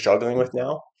kids are struggling with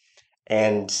now.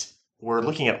 And we're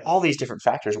looking at all these different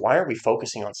factors. Why are we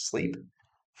focusing on sleep?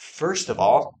 First of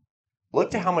all,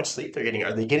 look at how much sleep they're getting.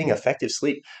 Are they getting effective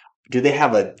sleep? Do they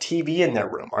have a TV in their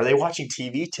room? Are they watching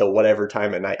TV till whatever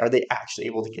time at night? Are they actually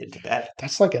able to get into bed?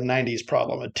 That's like a 90s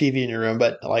problem, a TV in your room.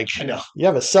 But like, I know. You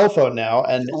have a cell phone now,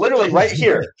 and literally right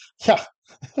here. Yeah.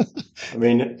 I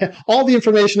mean, all the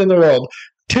information in the world,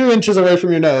 2 inches away from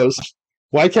your nose.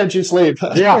 Why can't you sleep?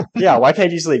 Yeah. Why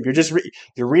can't you sleep?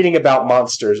 You're reading about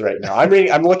monsters right now.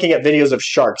 I'm looking at videos of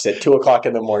sharks at 2:00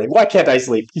 in the morning. Why can't I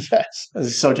sleep? Yes, this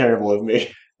is so terrible of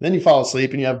me. Then you fall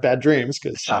asleep and you have bad dreams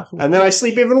and then I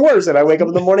sleep even worse, and I wake up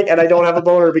in the morning and I don't have a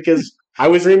boner because I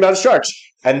was dreaming about sharks,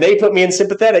 and they put me in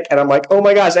sympathetic, and I'm like, oh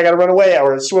my gosh, I got to run away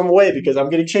or swim away because I'm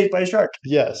getting chased by a shark.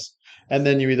 Yes, and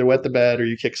then you either wet the bed or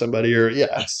you kick somebody, or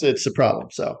it's a problem.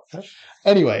 So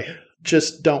anyway.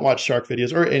 Just don't watch shark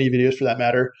videos, or any videos for that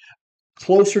matter,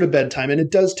 closer to bedtime. And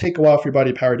it does take a while for your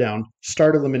body to power down.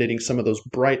 Start eliminating some of those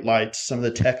bright lights, some of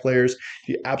the tech layers.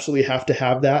 You absolutely have to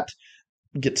have that.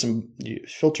 Get some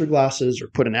filter glasses or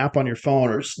put an app on your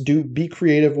phone, or be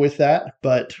creative with that.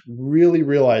 But really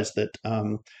realize that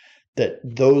that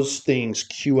those things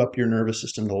cue up your nervous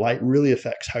system. The light really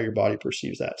affects how your body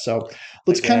perceives that. So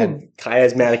let's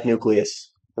chiasmatic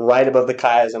nucleus, right above the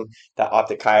chiasm, that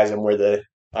optic chiasm where the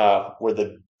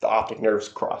optic nerves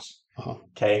cross. Uh-huh.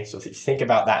 Okay, so if you think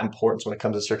about that importance when it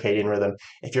comes to circadian rhythm,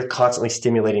 if you're constantly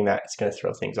stimulating that, it's going to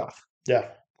throw things off. Yeah,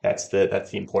 that's the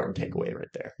important takeaway right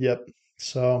there. Yep.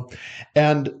 So,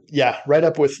 and right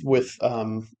up with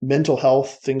mental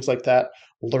health, things like that.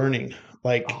 Learning,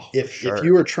 like if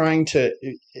you are trying to,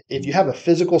 if you have a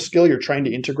physical skill you're trying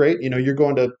to integrate, you're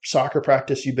going to soccer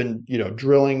practice, you've been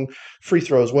drilling free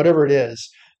throws, whatever it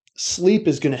is. Sleep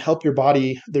is going to help your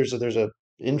body. There's a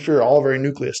inferior olivary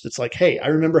nucleus that's like, hey, I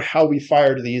remember how we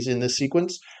fired these in this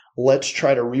sequence. Let's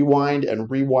try to rewind and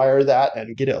rewire that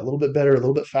and get it a little bit better, a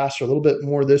little bit faster, a little bit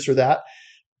more this or that.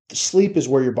 Sleep is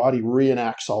where your body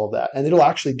reenacts all of that. And it'll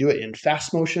actually do it in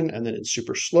fast motion and then in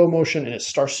super slow motion. And it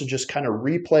starts to just kind of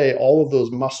replay all of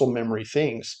those muscle memory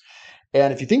things.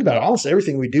 And if you think about it, almost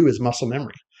everything we do is muscle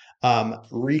memory.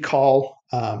 Recall,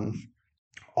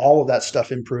 all of that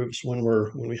stuff improves when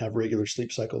we have regular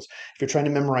sleep cycles. If you're trying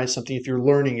to memorize something, if you're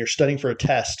learning, you're studying for a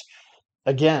test,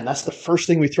 again, that's the first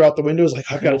thing we throw out the window is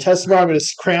like, I've got a test tomorrow. I'm going to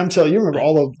cram till you remember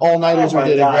all-nighters we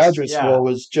did in graduate school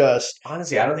was just.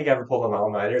 Honestly, I don't think I ever pulled an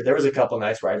all-nighter. There was a couple of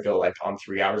nights where I'd go like on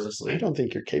 3 hours of sleep. I don't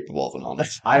think you're capable of an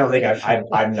all-nighter. I don't think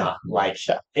I'm not. Like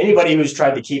anybody who's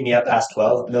tried to keep me up past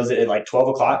 12 knows that at like 12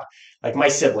 o'clock, like my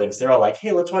siblings, they're all like,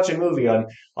 hey, let's watch a movie on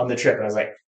the trip. And I was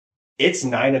like, it's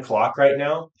 9 o'clock right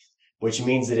now, which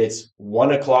means that it's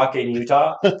 1 o'clock in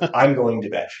Utah. I'm going to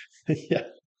bed. Yeah.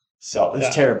 So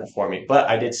it's terrible for me. But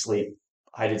I did sleep.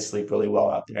 I did sleep really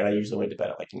well out there. And I usually went to bed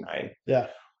at like 9,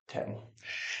 10.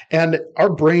 And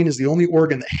our brain is the only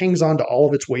organ that hangs on to all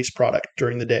of its waste product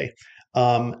during the day.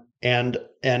 And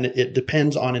it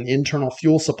depends on an internal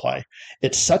fuel supply.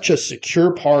 It's such a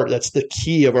secure part. That's the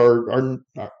key of our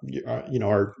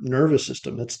nervous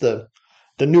system. It's the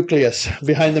nucleus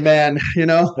behind the man,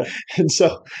 And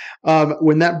so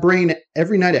when that brain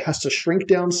every night it has to shrink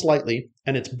down slightly,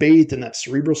 and it's bathed in that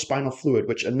cerebral spinal fluid,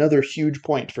 which another huge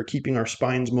point for keeping our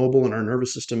spines mobile and our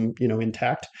nervous system,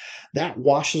 intact. That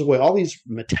washes away all these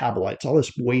metabolites, all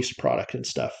this waste product and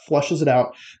stuff, flushes it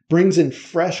out, brings in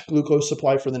fresh glucose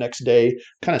supply for the next day,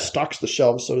 kind of stocks the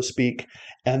shelves, so to speak.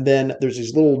 And then there's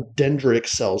these little dendritic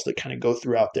cells that kind of go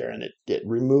throughout there, and it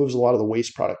removes a lot of the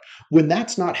waste product. When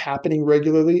that's not happening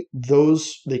regularly,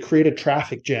 they create a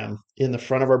traffic jam in the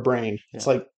front of our brain. Yeah. It's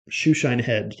like Shoeshine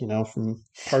Head, from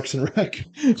Parks and Rec.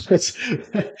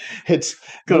 it's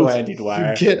go Andy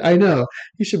Dwyer. I know.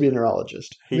 He should be a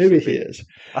neurologist. Maybe he is.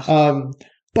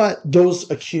 But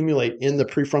those accumulate in the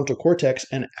prefrontal cortex,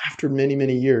 and after many,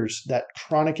 many years, that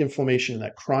chronic inflammation,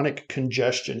 that chronic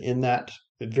congestion in that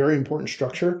very important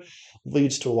structure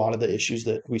leads to a lot of the issues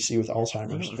that we see with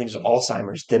Alzheimer's. Things of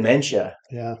Alzheimer's, dementia.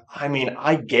 Yeah. I mean,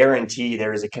 I guarantee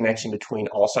there is a connection between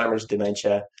Alzheimer's,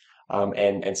 dementia,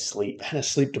 and sleep. And a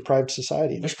sleep-deprived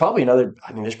society. There's probably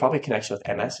a connection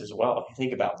with MS as well. If you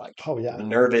think about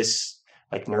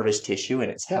nervous tissue and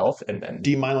its health, and then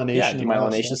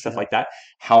demyelination, stuff like that.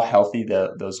 How healthy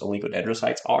those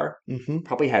oligodendrocytes are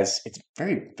it's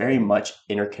very, very much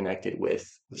interconnected with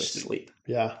sleep.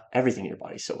 Yeah, everything in your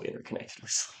body is so interconnected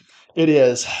with sleep. It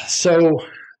is. So,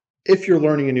 if you're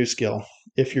learning a new skill,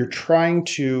 if you're trying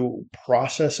to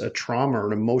process a trauma or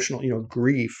an emotional,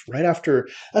 grief right after,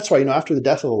 that's why, after the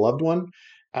death of a loved one,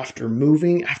 after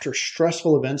moving, after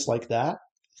stressful events like that,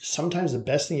 sometimes the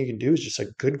best thing you can do is just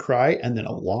a good cry and then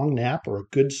a long nap or a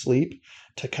good sleep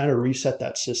to kind of reset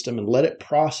that system and let it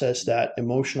process that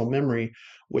emotional memory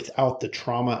without the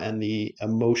trauma and the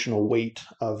emotional weight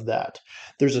of that.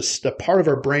 There's a part of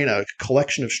our brain, a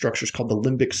collection of structures called the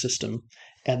limbic system.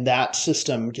 And that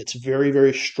system gets very,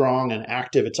 very strong and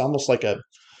active. It's almost like a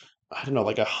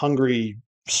hungry,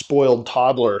 spoiled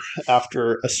toddler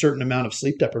after a certain amount of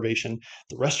sleep deprivation.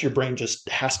 The rest of your brain just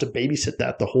has to babysit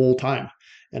that the whole time.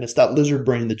 And it's that lizard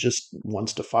brain that just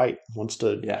wants to fight,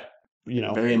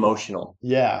 very emotional.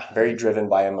 Yeah. Very driven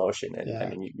by emotion. And I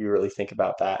mean, you really think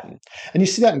about that. And you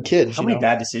see that in kids. How many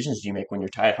bad decisions do you make when you're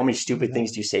tired? How many stupid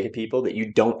things do you say to people that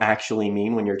you don't actually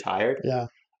mean when you're tired? Yeah.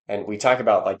 And we talk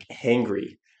about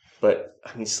hangry, but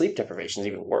I mean, sleep deprivation is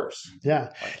even worse.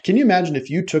 Yeah. Can you imagine if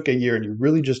you took a year and you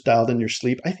really just dialed in your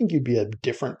sleep? I think you'd be a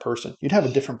different person. You'd have a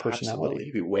different personality. Absolutely.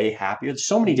 You'd be way happier. There's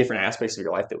so many different aspects of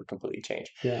your life that would completely change.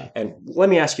 Yeah. And let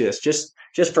me ask you this, just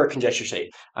for conjecture's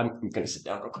sake, I'm going to sit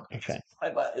down real quick. Okay. My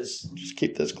butt is... Just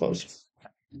keep this close.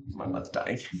 My butt's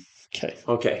dying.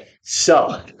 Okay.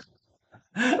 So...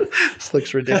 This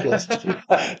looks ridiculous.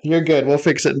 You're good. We'll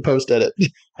fix it and post-edit.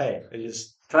 Hey, I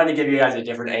just... trying to give you guys a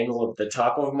different angle of the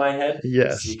top of my head.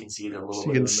 Yes. So you can see the little. So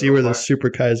you can see where the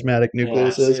suprachiasmatic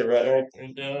nucleus is. See it right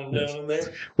down there.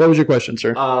 What was your question,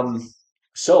 sir?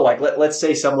 So let's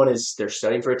say they're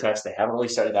studying for a test. They haven't really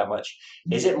studied that much.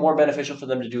 Is it more beneficial for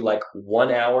them to do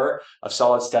 1 hour of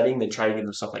solid studying than try to give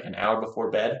themselves an hour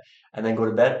before bed and then go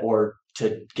to bed, or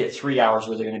to get 3 hours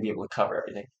where they're going to be able to cover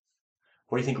everything?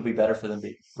 What do you think would be better for them to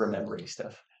be remembering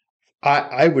stuff?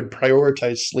 I would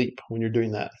prioritize sleep when you're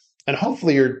doing that. And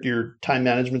hopefully your time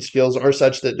management skills are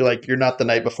such that you're not the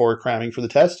night before cramming for the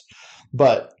test.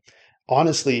 But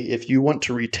honestly, if you want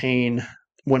to retain,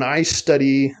 when I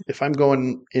study, if I'm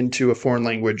going into a foreign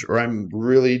language or I'm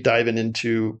really diving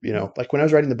into, when I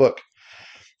was writing the book,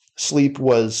 sleep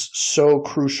was so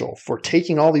crucial for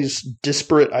taking all these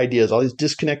disparate ideas, all these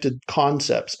disconnected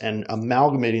concepts and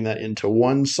amalgamating that into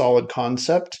one solid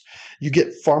concept. You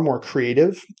get far more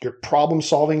creative. Your problem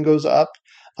solving goes up.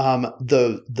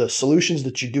 The solutions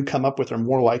that you do come up with are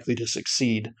more likely to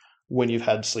succeed when you've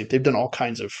had sleep. They've done all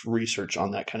kinds of research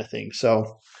on that kind of thing.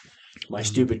 So my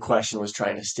stupid question was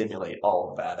trying to stimulate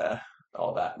all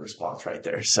that response right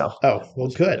there. So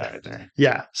good. Right there.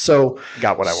 Yeah. So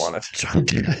got what I wanted.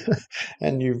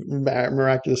 And you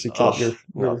miraculously killed your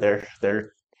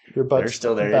butt. They're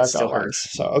still there. It still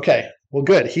hurts. So okay. Well,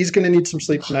 good. He's going to need some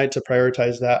sleep tonight to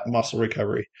prioritize that muscle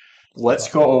recovery. Let's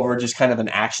go over just kind of an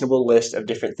actionable list of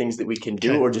different things that we can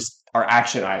do, or just our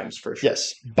action items for sure.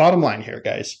 Yes. Bottom line here,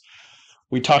 guys.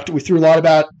 We threw a lot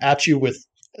at you with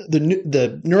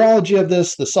the neurology of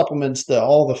this, the supplements,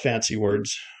 all the fancy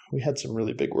words. We had some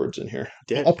really big words in here.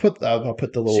 I'll put the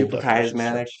little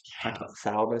suprachiasmatic,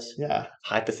 hypothalamus. Yeah.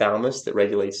 Hypothalamus that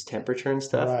regulates temperature and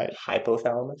stuff. Right.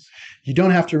 Hypothalamus. You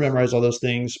don't have to memorize all those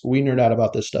things. We nerd out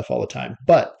about this stuff all the time.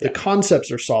 But the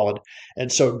concepts are solid. And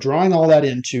so drawing all that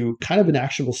into kind of an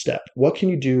actionable step. What can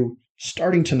you do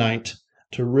starting tonight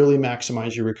to really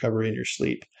maximize your recovery and your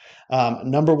sleep?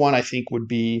 Number one, I think, would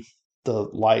be the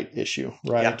light issue,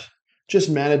 right? Yeah. Just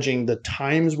managing the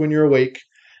times when you're awake,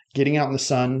 getting out in the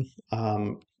sun,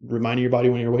 reminding your body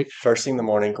when you're awake. First thing in the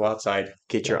morning, go outside,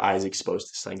 get your eyes exposed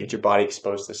to the sun, get your body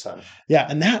exposed to the sun. Yeah,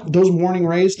 and those morning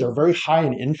rays, they're very high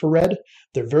in infrared.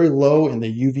 They're very low in the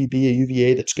UVB or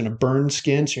UVA that's going to burn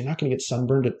skin. So you're not going to get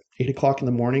sunburned at 8 o'clock in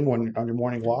the morning on your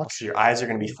morning walks. So your eyes are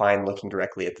going to be fine looking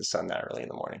directly at the sun that early in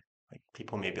the morning. Like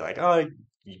people may be like, oh,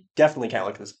 you definitely can't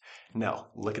look at this. No,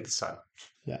 look at the sun.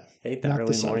 Yeah. That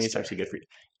early in the morning, it's actually good for you.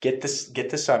 Get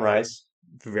the sunrise.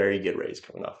 Very good rays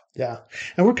coming off. Yeah.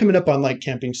 And we're coming up on like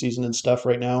camping season and stuff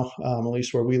right now, at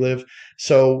least where we live.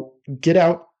 So get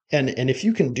out. And if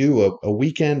you can do a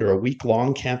weekend or a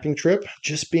week-long camping trip,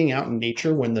 just being out in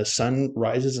nature when the sun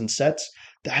rises and sets,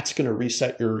 that's going to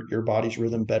reset your body's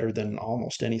rhythm better than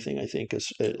almost anything, I think,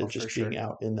 is just being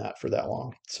out in that for that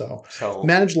long. So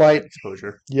manage light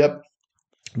exposure. Yep.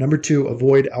 Number 2,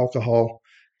 avoid alcohol,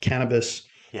 cannabis,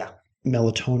 yeah,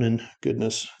 melatonin,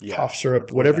 goodness, cough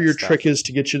syrup, whatever your trick is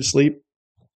to get you to sleep.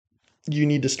 You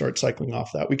need to start cycling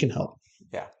off that. We can help.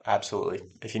 Yeah, absolutely.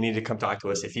 If you need to come talk to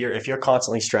us, if you're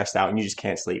constantly stressed out and you just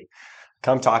can't sleep,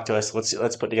 come talk to us.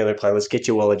 Let's put together a plan. Let's get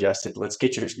you well adjusted. Let's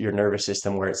get your nervous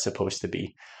system where it's supposed to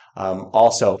be.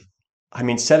 Also,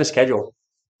 set a schedule.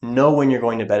 Know when you're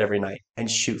going to bed every night and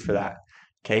shoot for that.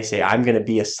 Okay, say I'm going to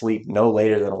be asleep no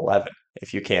later than 11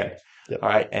 if you can. Yep. All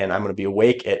right, and I'm going to be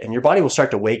awake, and your body will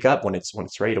start to wake up when it's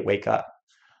ready to wake up.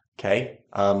 Okay.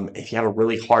 If you have a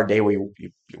really hard day where you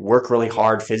work really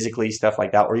hard physically, stuff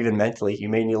like that, or even mentally, you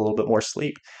may need a little bit more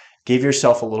sleep. Give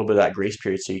yourself a little bit of that grace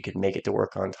period so you can make it to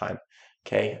work on time.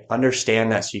 Okay.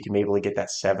 Understand that so you can be able to get that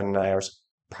 7 hours.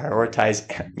 Prioritize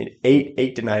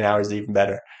 8 to 9 hours is even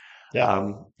better.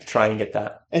 Yeah. Try and get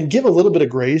that. And give a little bit of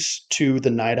grace to the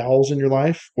night owls in your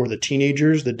life or the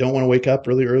teenagers that don't want to wake up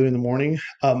really early in the morning.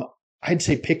 I'd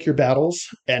say pick your battles.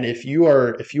 And if you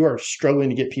are struggling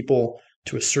to get people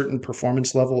to a certain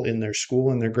performance level in their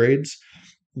school and their grades,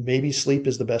 maybe sleep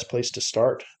is the best place to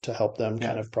start to help them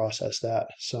kind of process that.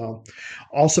 So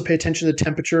also pay attention to the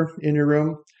temperature in your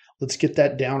room. Let's get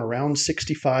that down around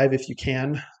 65 if you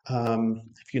can.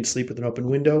 If you can sleep with an open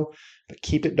window, but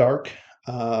keep it dark.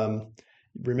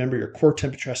 Remember your core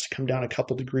temperature has to come down a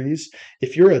couple degrees.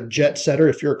 If you're a jet setter,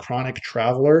 if you're a chronic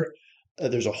traveler,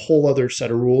 there's a whole other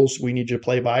set of rules we need you to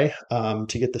play by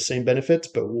to get the same benefits,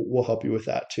 but we'll help you with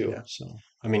that too. Yeah. So,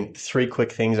 3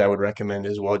 quick things I would recommend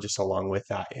as well, just along with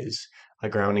that, is a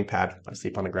grounding pad. I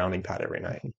sleep on a grounding pad every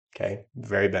night. Okay.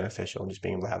 Very beneficial. Just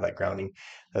being able to have that grounding,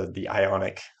 the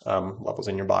ionic levels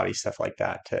in your body, stuff like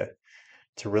that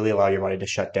to really allow your body to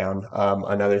shut down.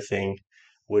 Another thing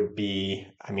would be,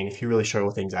 if you really struggle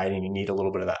with anxiety and you need a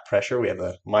little bit of that pressure, we have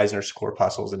the Meissner's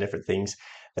corpuscles and different things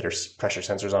that are pressure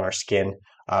sensors on our skin,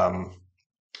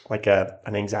 like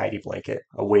an anxiety blanket,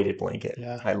 a weighted blanket.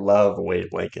 Yeah. I love a weighted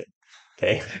blanket.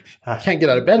 Okay. I can't get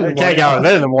out of bed in the morning. Can't get out of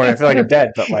bed in the morning. I feel like I'm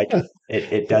dead, but like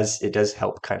it does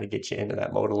help kind of get you into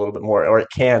that mode a little bit more, or it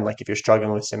can, like if you're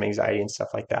struggling with some anxiety and stuff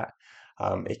like that,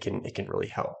 it can really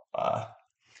help.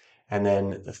 And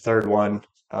then the third one,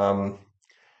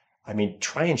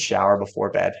 try and shower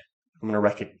before bed. I'm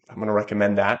gonna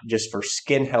recommend that just for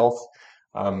skin health,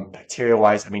 bacteria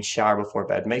wise. Shower before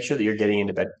bed. Make sure that you're getting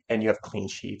into bed and you have clean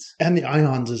sheets. And the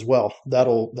ions as well.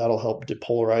 That'll help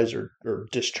depolarize or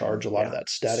discharge a lot of that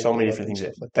static. So many different things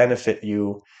that benefit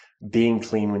you. Being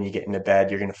clean when you get into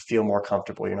bed, you're going to feel more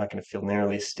comfortable. You're not going to feel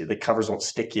nearly the covers won't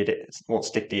stick to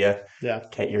you. Yeah.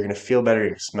 Okay. You're going to feel better. You're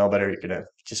going to smell better. You're going to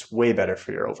just way better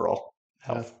for your overall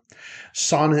health.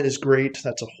 Sauna is great.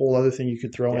 That's a whole other thing you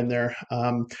could throw in there.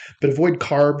 But avoid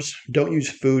carbs. Don't use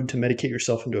food to medicate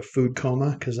yourself into a food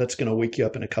coma, because that's going to wake you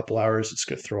up in a couple hours. It's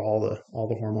going to throw all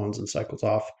the hormones and cycles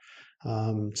off.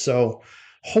 So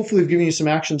hopefully we've given you some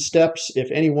action steps.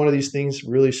 If any one of these things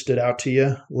really stood out to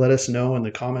you, let us know in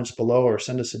the comments below, or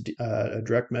send us a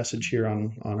direct message here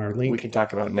on our link. We can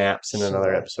talk about naps in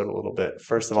another episode a little bit.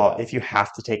 First of all, if you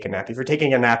have to take a nap, if you're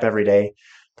taking a nap every day,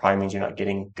 probably means you're not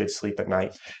getting good sleep at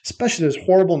night. Especially those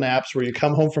horrible naps where you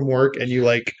come home from work and you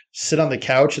like sit on the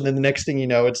couch, and then the next thing you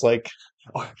know, it's like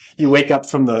you wake up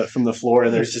from the floor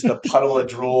and there's just a puddle of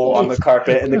drool on the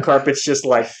carpet, and the carpet's just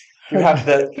like, you have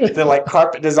the like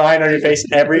carpet design on your face.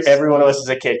 Every one of us as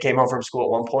a kid came home from school at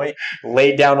one point,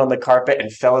 laid down on the carpet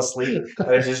and fell asleep. And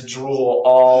there's just drool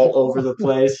all over the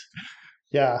place.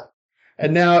 Yeah.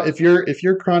 And now if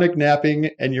you're chronic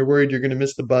napping and you're worried you're going to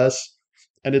miss the bus,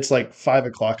 and it's like 5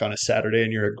 o'clock on a Saturday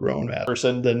and you're a grown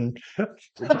person, then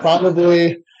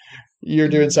probably you're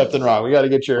doing something wrong. We got to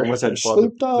get your sleep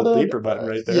the beeper button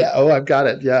right there. Yeah. Oh, I've got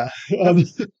it. Yeah.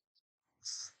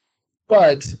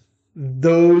 But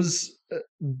those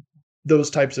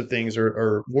types of things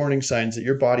are warning signs that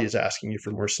your body is asking you for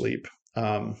more sleep.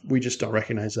 We just don't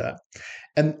recognize that.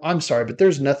 And I'm sorry, but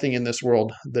there's nothing in this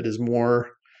world that is more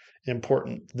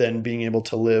important than being able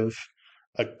to live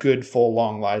a good, full,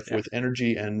 long life Yeah. with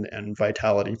energy and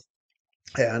vitality.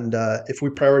 And if we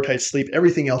prioritize sleep,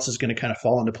 everything else is going to kind of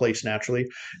fall into place naturally.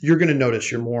 You're going to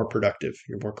notice you're more productive,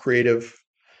 you're more creative,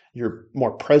 you're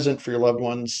more present for your loved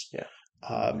ones. Yeah.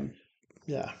 Um,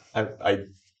 yeah. I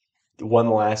one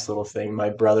last little thing. My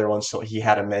brother once told, he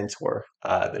had a mentor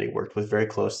that he worked with very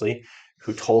closely,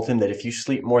 who told him that if you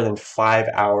sleep more than 5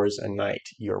 hours a night,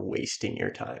 you're wasting your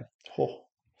time. Oh,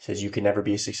 He says you can never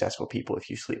be a successful people if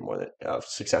you sleep more than a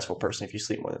successful person if you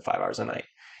sleep more than 5 hours a night.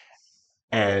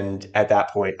 And at that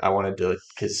point, I wanted to,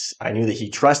 because I knew that he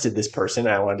trusted this person,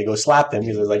 and I wanted to go slap them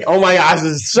because I was like, "Oh my gosh,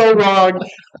 this is so wrong!"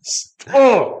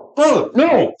 Oh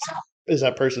no! is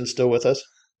that person still with us?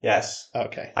 Yes,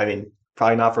 Okay. I mean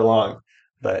probably not for long,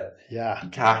 but Yeah.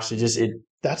 gosh, it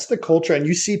That's the culture. And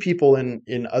you see people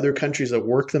in other countries that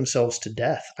work themselves to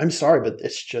death. I'm sorry, but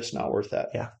it's just not worth that.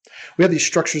 Yeah. We have these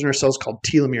structures in our cells called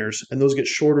telomeres, and those get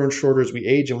shorter and shorter as we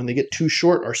age. And when they get too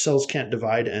short, our cells can't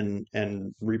divide and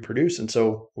reproduce. And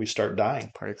so we start dying.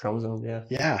 part of chromosomes. Yeah.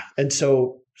 Yeah. And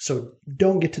so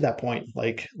don't get to that point.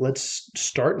 Like, let's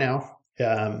start now.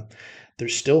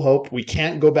 There's still hope. We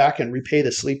can't go back and repay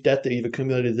the sleep debt that you've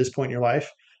accumulated at this point in your life,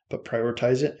 but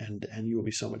prioritize it and you will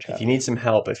be so much If happier. you need some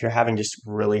help, if you're having just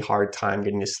really hard time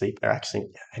getting to sleep, or actually,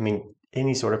 I mean,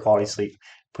 any sort of quality sleep,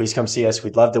 please come see us.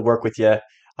 We'd love to work with you.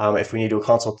 If we need to do a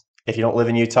consult, if you don't live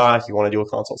in Utah, if you want to do a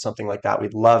consult, something like that,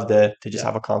 we'd love to just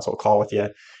have a consult call with you,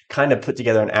 kind of put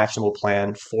together an actionable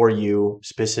plan for you,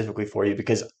 specifically for you,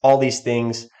 because all these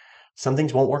things, some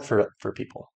things won't work for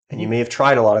people. And you may have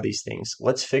tried a lot of these things.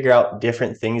 Let's figure out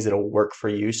different things that'll work for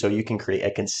you so you can create a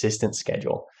consistent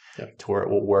schedule to where it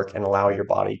will work and allow your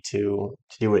body to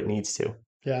do what it needs to.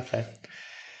 Yeah. Okay.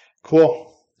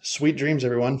 Cool. Sweet dreams,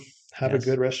 everyone. Have a Yes.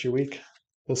 good rest of your week.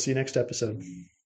 We'll see you next episode.